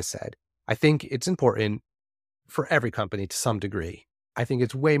amend what I said. I think it's important for every company to some degree. I think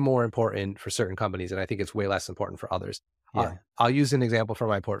it's way more important for certain companies, and I think it's way less important for others. Yeah. I'll use an example from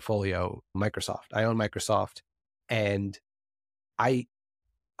my portfolio, Microsoft. I own Microsoft, and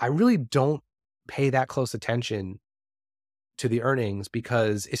I really don't pay that close attention to the earnings,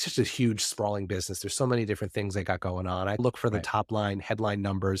 because it's just a huge sprawling business. There's so many different things they got going on. I look for the top line headline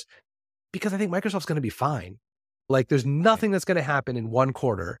numbers, because I think Microsoft's going to be fine. Like there's nothing that's going to happen in one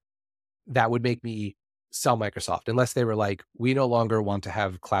quarter that would make me sell Microsoft, unless they were like, we no longer want to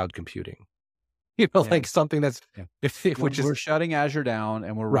have cloud computing. Like something that's, we're shutting Azure down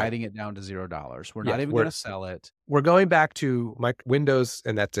and we're writing it down to $0. We're not even going to sell it. We're going back to Windows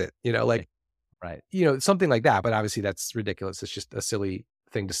and that's it. Something like that. But obviously that's ridiculous. It's just a silly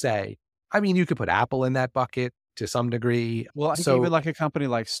thing to say. I mean, you could put Apple in that bucket to some degree. Well, I think So even like a company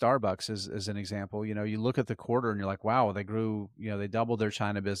like Starbucks is an example. You look at the quarter and you're like, wow, they grew, they doubled their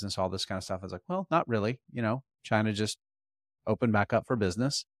China business, all this kind of stuff. It's like, well, not really. China just opened back up for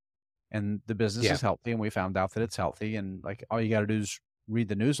business and the business yeah, is healthy and we found out that it's healthy. And like all you got to do is read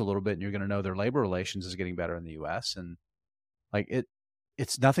the news a little bit and you're going to know their labor relations is getting better in the US. And like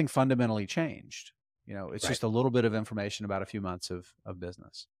it's nothing fundamentally changed. It's right. just a little bit of information about a few months of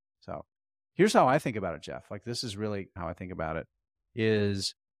business. So here's how I think about it, Jeff. Like this is really how I think about it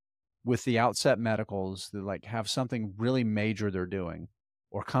is with the Outset Medicals that like have something really major they're doing,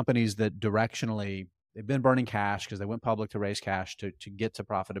 or companies that directionally they've been burning cash because they went public to raise cash to get to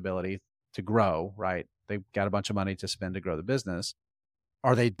profitability, to grow, right? They've got a bunch of money to spend to grow the business.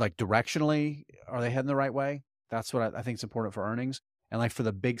 Are they like directionally, are they heading the right way? That's what I think is important for earnings. And like for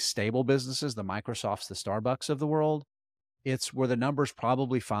the big stable businesses, the Microsofts, the Starbucks of the world, it's where the numbers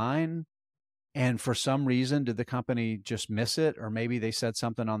probably fine. And for some reason, did the company just miss it? Or maybe they said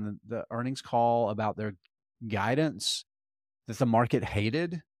something on the earnings call about their guidance that the market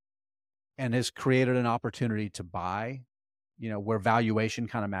hated and has created an opportunity to buy, where valuation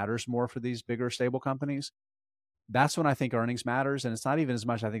kind of matters more for these bigger stable companies. That's when I think earnings matters. And it's not even as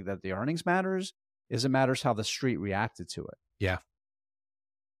much, I think, that the earnings matters, as it matters how the street reacted to it. Yeah.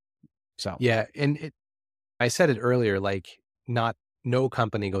 So, Yeah. And I said it earlier, like no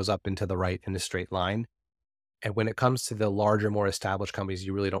company goes up into the right in a straight line. And when it comes to the larger, more established companies,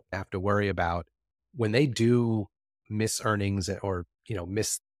 you really don't have to worry about when they do miss earnings or,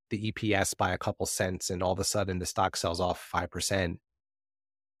 miss the EPS by a couple cents and all of a sudden the stock sells off 5%.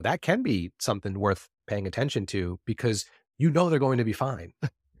 That can be something worth paying attention to because they're going to be fine.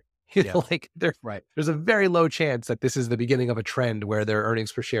 Yeah. Like right. there's a very low chance that this is the beginning of a trend where their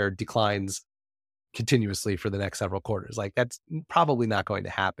earnings per share declines continuously for the next several quarters. Like that's probably not going to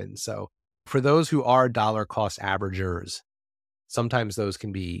happen. So for those who are dollar cost averagers, sometimes those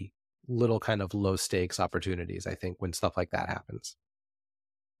can be little kind of low stakes opportunities, I think, when stuff like that happens.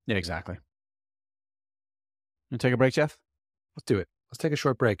 Yeah, exactly. You take a break, Jeff? Let's do it. Let's take a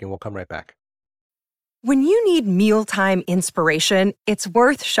short break and we'll come right back. When you need mealtime inspiration, it's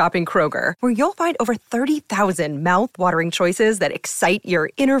worth shopping Kroger, where you'll find over 30,000 mouth-watering choices that excite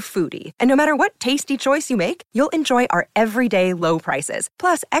your inner foodie. And no matter what tasty choice you make, you'll enjoy our everyday low prices,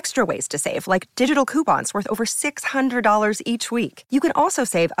 plus extra ways to save, like digital coupons worth over $600 each week. You can also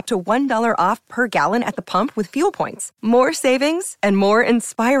save up to $1 off per gallon at the pump with fuel points. More savings and more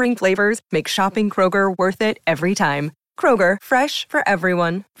inspiring flavors make shopping Kroger worth it every time. Kroger, fresh for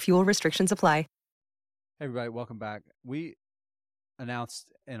everyone. Fuel restrictions apply. Hey, everybody, welcome back. We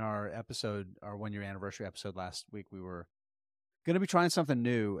announced in our 1-year anniversary episode last week, we were going to be trying something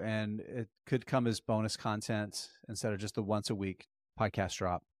new, and it could come as bonus content instead of just the once a week podcast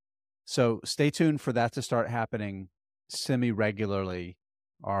drop. So stay tuned for that to start happening semi-regularly,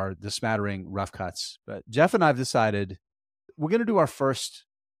 are the Smattering Rough Cuts. But Jeff and I have decided we're going to do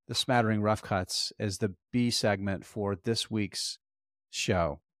the Smattering Rough Cuts as the B segment for this week's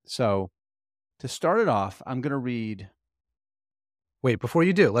show. So to start it off, I'm going to read. Wait, before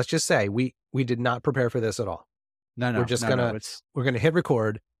you do, let's just say we did not prepare for this at all. No, we're just we're gonna hit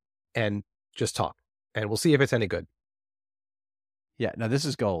record and just talk, and we'll see if it's any good. Yeah, no, this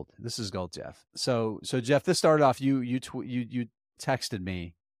is gold. This is gold, Jeff. So Jeff, this started off. You texted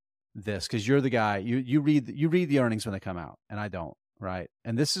me this because you're the guy. You read the earnings when they come out, and I don't. Right,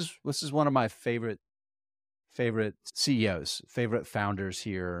 and this is one of my favorite CEOs, favorite founders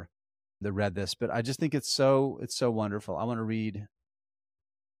here that read this, but I just think it's so wonderful. I want to read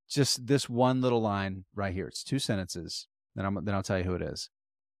just this one little line right here. It's 2 sentences. Then I'll tell you who it is.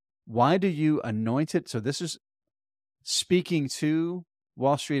 Why do you anoint it? So this is speaking to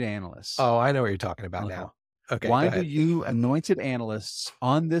Wall Street analysts. Oh, I know what you're talking about now. Okay. Why do you anointed analysts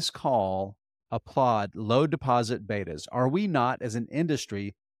on this call applaud low deposit betas? Are we not, as an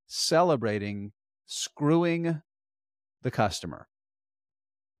industry, celebrating screwing the customer?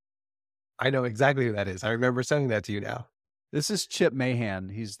 I know exactly who that is. I remember sending that to you now. This is Chip Mahan.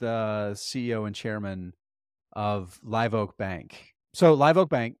 He's the CEO and chairman of Live Oak Bank. So Live Oak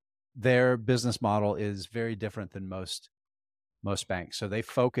Bank, their business model is very different than most banks. So they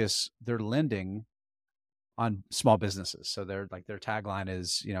focus their lending on small businesses. So their tagline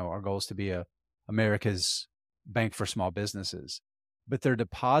is, our goal is to be America's bank for small businesses. But their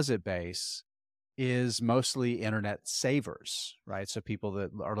deposit base is mostly internet savers, right? So people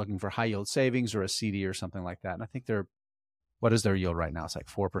that are looking for high yield savings or a CD or something like that. And I think what is their yield right now? It's like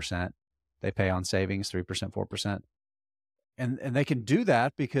 4%. They pay on savings, 3%, 4%. And they can do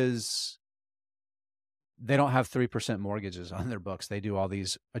that because they don't have 3% mortgages on their books. They do all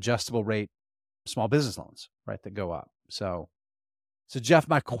these adjustable rate small business loans, right, that go up. So Jeff,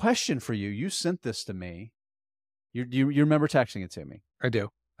 my question for you, you sent this to me. You remember texting it to me? I do.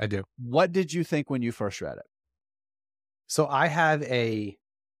 What did you think when you first read it? So I have an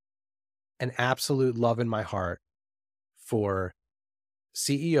absolute love in my heart for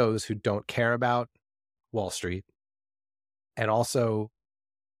CEOs who don't care about Wall Street. And also,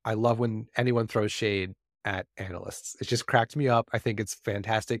 I love when anyone throws shade at analysts. It just cracked me up. I think it's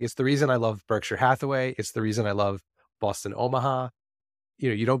fantastic. It's the reason I love Berkshire Hathaway. It's the reason I love Boston Omaha.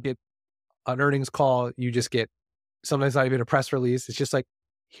 You don't get an earnings call. You just get sometimes not even a press release. It's just like,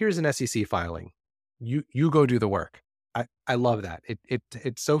 here's an SEC filing. You go do the work. I love that.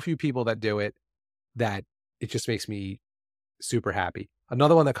 It's so few people that do it that it just makes me super happy.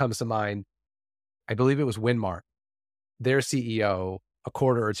 Another one that comes to mind, I believe it was Winmark. Their CEO a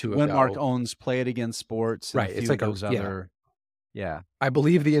quarter or two ago. Winmark owns Play It Again Sports. Right. It's like those other. Yeah. I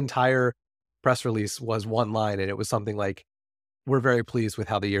believe the entire press release was one line, and it was something like, "We're very pleased with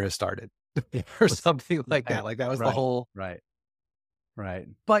how the year has started," or something like that. Like that was the whole. Right.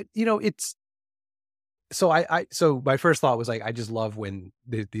 But it's. So so my first thought was like, I just love when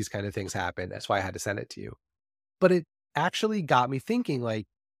these kind of things happen. That's why I had to send it to you. But it actually got me thinking, like,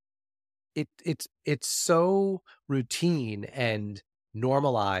 it's so routine and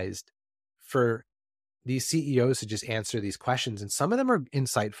normalized for these CEOs to just answer these questions. And some of them are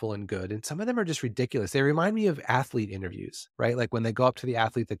insightful and good, and some of them are just ridiculous. They remind me of athlete interviews, right? Like when they go up to the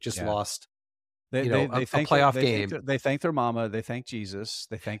athlete that just lost they a playoff game. They thank their mama. They thank Jesus.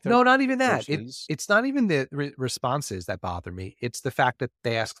 They thank their No, not even that. It's not even the responses that bother me. It's the fact that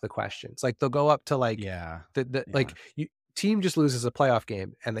they ask the questions. Like they'll go up to like, team just loses a playoff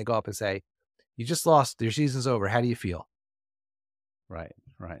game and they go up and say, "You just lost. Your season's over. How do you feel?" Right.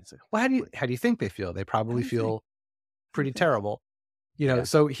 So, well, how do you think they feel? They probably feel pretty terrible.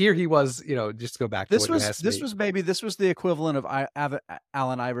 So here he was, just to go back to what you asked me. This was the equivalent of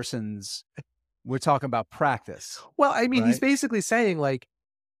Allen Iverson's. We're talking about practice. Well, I mean, he's basically saying like,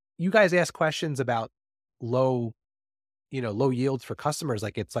 you guys ask questions about low yields for customers.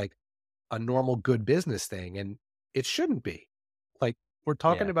 Like it's like a normal good business thing. And it shouldn't be. Like we're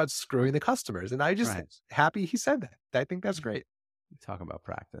talking about screwing the customers. And I just happy he said that. I think that's great. Talking about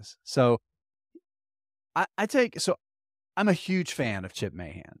practice. So I'm a huge fan of Chip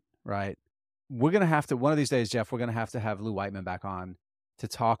Mahan, right? We're going to have to, one of these days, Jeff, we're going to have Lou Whiteman back on to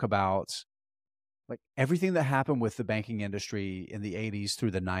talk about like everything that happened with the banking industry in the 80s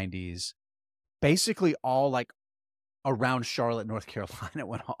through the 90s, basically all like around Charlotte, North Carolina,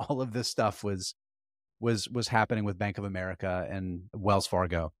 when all of this stuff was happening with Bank of America and Wells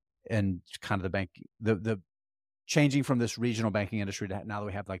Fargo and kind of the bank, the changing from this regional banking industry to now that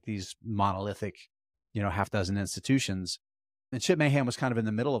we have like these monolithic, half dozen institutions. And Chip Mahan was kind of in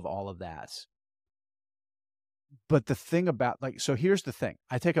the middle of all of that. But the thing about so here's the thing.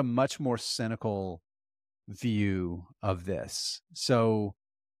 I take a much more cynical view of this. So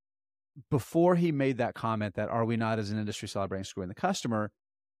before he made that comment that are we not as an industry celebrating screwing the customer,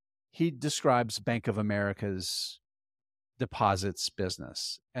 he describes Bank of America's deposits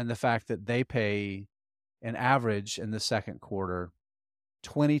business and the fact that they pay an average in the second quarter,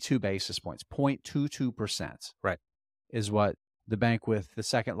 22 basis points, 0.22%. Right. Is what the bank with the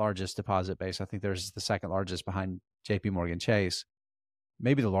second largest deposit base. I think there's the second largest behind JP Morgan Chase,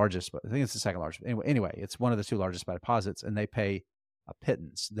 maybe the largest, but I think it's the second largest. Anyway, it's one of the two largest by deposits, and they pay a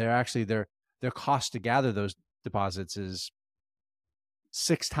pittance. They're actually, their cost to gather those deposits is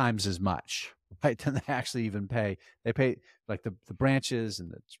 6 times as much, right, than they actually even pay. They pay like the branches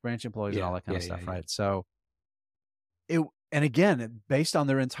and the branch employees and all that kind of stuff, right? So and again, based on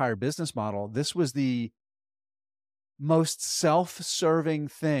their entire business model, this was the most self-serving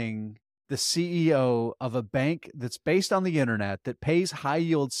thing the CEO of a bank that's based on the internet that pays high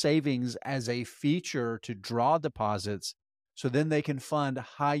yield savings as a feature to draw deposits so then they can fund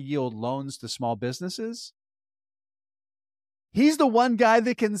high yield loans to small businesses. He's the one guy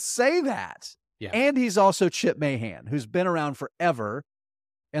that can say that. Yeah. And he's also Chip Mahan, who's been around forever.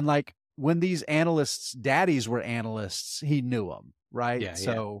 And like when these analysts' daddies were analysts, he knew them, right? Yeah,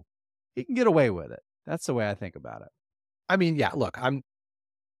 so he can get away with it. That's the way I think about it. I mean, look,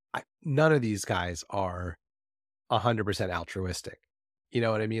 none of these guys are 100% altruistic. You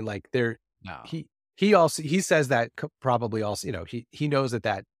know what I mean? Like he says that probably also, he knows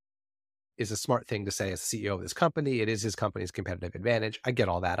that is a smart thing to say as CEO of this company. It is his company's competitive advantage. I get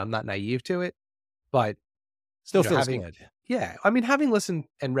all that. I'm not naive to it, but still feels good. Yeah. I mean, having listened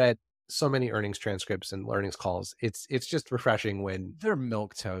and read so many earnings transcripts and earnings calls. It's just refreshing when They're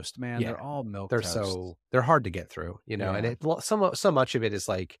milk toast, man. Yeah. They're all milk they're toast. they're hard to get through, you know, and Yeah. so much of it is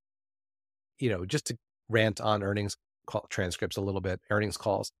like, you know, just to rant on earnings call transcripts a little bit, earnings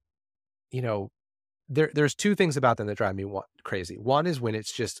calls, you know, there's two things about them that drive me crazy. One is when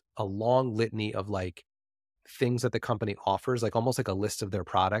it's just a long litany of like things that the company offers, like almost like a list of their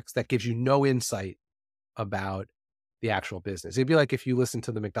products that gives you no insight about the actual business. It'd be like if you listen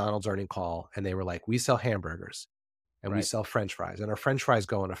to the McDonald's earning call and they were like, we sell hamburgers and we Right. sell French fries, and our French fries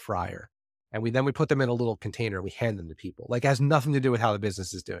go in a fryer. And we put them in a little container and we hand them to people. Like, it has nothing to do with how the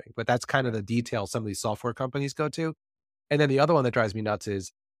business is doing. But that's kind of the detail some of these software companies go to. And then the other one that drives me nuts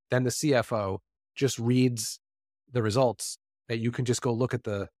is then the CFO just reads the results that you can just go look at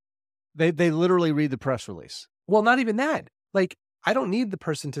the. They literally read the press release. Well, not even that. Like, I don't need the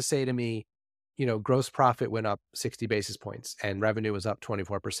person to say to me, you know, gross profit went up 60 basis points and revenue was up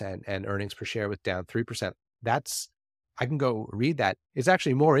 24% and earnings per share was down 3%. I can go read that. It's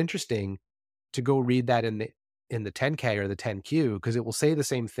actually more interesting to go read that in the 10K or the 10Q, because it will say the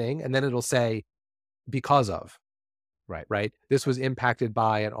same thing and then it'll say because of. Right. This was impacted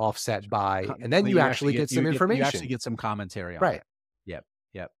by and offset by, and then you actually get some information. You actually get some commentary on Right. it.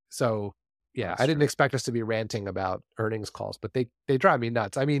 Yep. So yeah, That's I didn't true. expect us to be ranting about earnings calls, but they drive me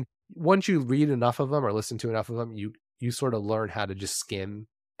nuts. I mean, once you read enough of them or listen to enough of them, you sort of learn how to just skim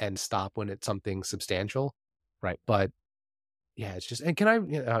and stop when it's something substantial. Right. But yeah, it's just, and can I,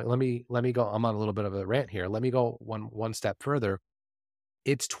 let me go, I'm on a little bit of a rant here. Let me go one step further.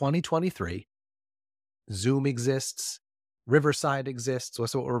 It's 2023. Zoom exists. Riverside exists.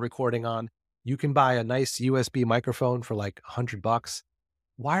 What's what we're recording on? You can buy a nice USB microphone for like $100.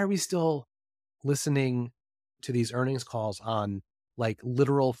 Why are we still listening to these earnings calls on like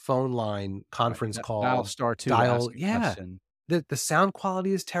literal phone line conference call? Dial star 2. Yeah. The sound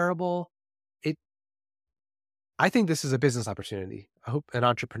quality is terrible. I think this is a business opportunity. I hope an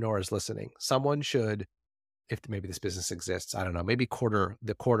entrepreneur is listening. Someone should, if maybe this business exists, I don't know, maybe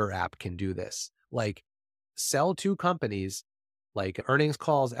the Quarter app can do this. Like, sell to companies like earnings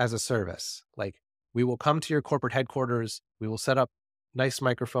calls as a service. Like, we will come to your corporate headquarters. We will set up nice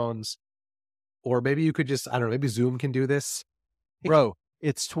microphones. Or maybe you could just, I don't know, maybe Zoom can do this. Bro,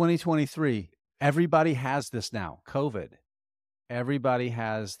 it's 2023. Everybody has this now. COVID. Everybody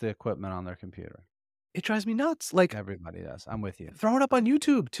has the equipment on their computer. It drives me nuts. Like, everybody does. I'm with you. Throw it up on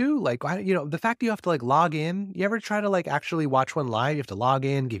YouTube too. Like, the fact that you have to like log in. You ever try to like actually watch one live? You have to log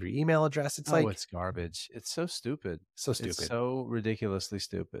in, give your email address. It's it's garbage. It's so stupid. It's so ridiculously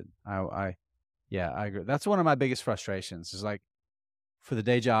stupid. I agree. That's one of my biggest frustrations is like for the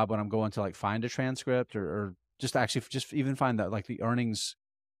day job when I'm going to like find a transcript or just even find that like the earnings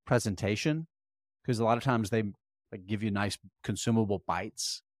presentation, because a lot of times they like give you nice consumable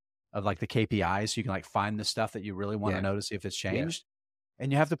bites of like the KPIs, so you can like find the stuff that you really want to know to see if it's changed. Yeah.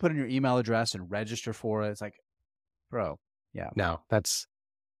 And you have to put in your email address and register for it. It's like, bro, yeah. No, that's,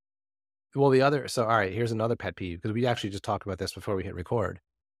 well, all right, here's another pet peeve, because we actually just talked about this before we hit record.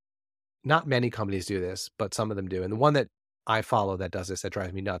 Not many companies do this, but some of them do. And the one that I follow that does this, that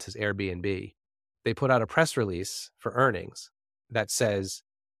drives me nuts, is Airbnb. They put out a press release for earnings that says,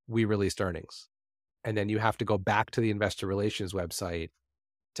 we released earnings. And then you have to go back to the investor relations website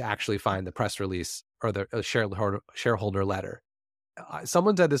to actually find the press release or the shareholder letter.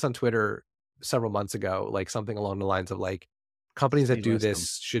 Someone said this on Twitter several months ago, like something along the lines of like, companies that do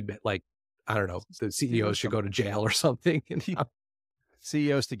this should, like, I don't know, the CEOs should go to jail or something.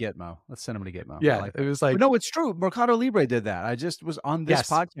 CEOs to Gitmo. Let's send them to Gitmo. Yeah, it was like, no, it's true. Mercado Libre did that. I just was on this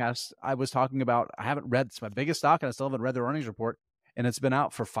podcast. I was talking about, I haven't read, it's my biggest stock and I still haven't read their earnings report, and it's been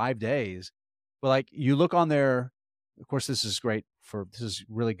out for 5 days. But like, you look on there, of course, this is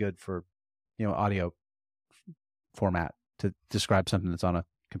really good for, audio format to describe something that's on a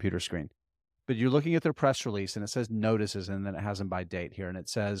computer screen. But you're looking at their press release and it says notices, and then it has them by date here. And it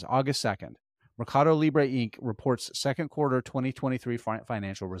says August 2nd, Mercado Libre Inc. reports second quarter 2023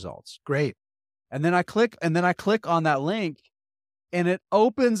 financial results. Great. And then I click on that link and it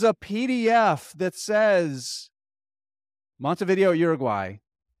opens a PDF that says Montevideo, Uruguay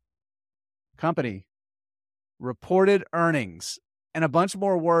company reported earnings, and a bunch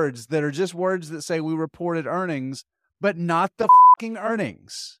more words that are just words that say we reported earnings, but not the fucking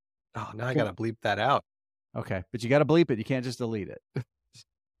earnings. Oh, now I got to bleep that out. Okay. But you got to bleep it. You can't just delete it.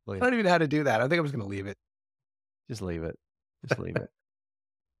 I don't even know how to do that. I think I'm just going to leave it. Just leave it. Just leave it.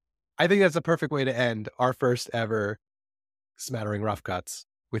 I think that's the perfect way to end our first ever Smattering Rough Cuts,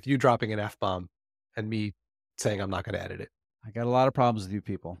 with you dropping an F-bomb and me saying I'm not going to edit it. I got a lot of problems with you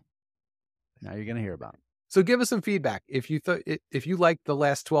people. Now you're going to hear about it. So give us some feedback. If you liked the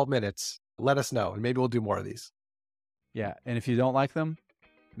last 12 minutes, let us know, and maybe we'll do more of these. Yeah. And if you don't like them,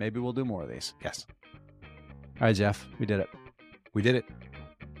 maybe we'll do more of these. Yes. All right, Jeff, we did it. We did it.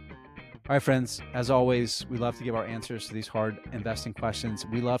 All right, friends, as always, we love to give our answers to these hard investing questions.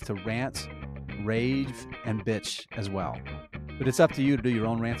 We love to rant, rave, and bitch as well. But it's up to you to do your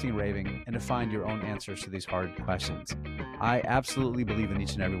own ranting and raving and to find your own answers to these hard questions. I absolutely believe in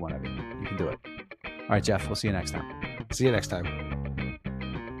each and every one of you. You can do it. All right, Jeff, we'll see you next time. See you next time.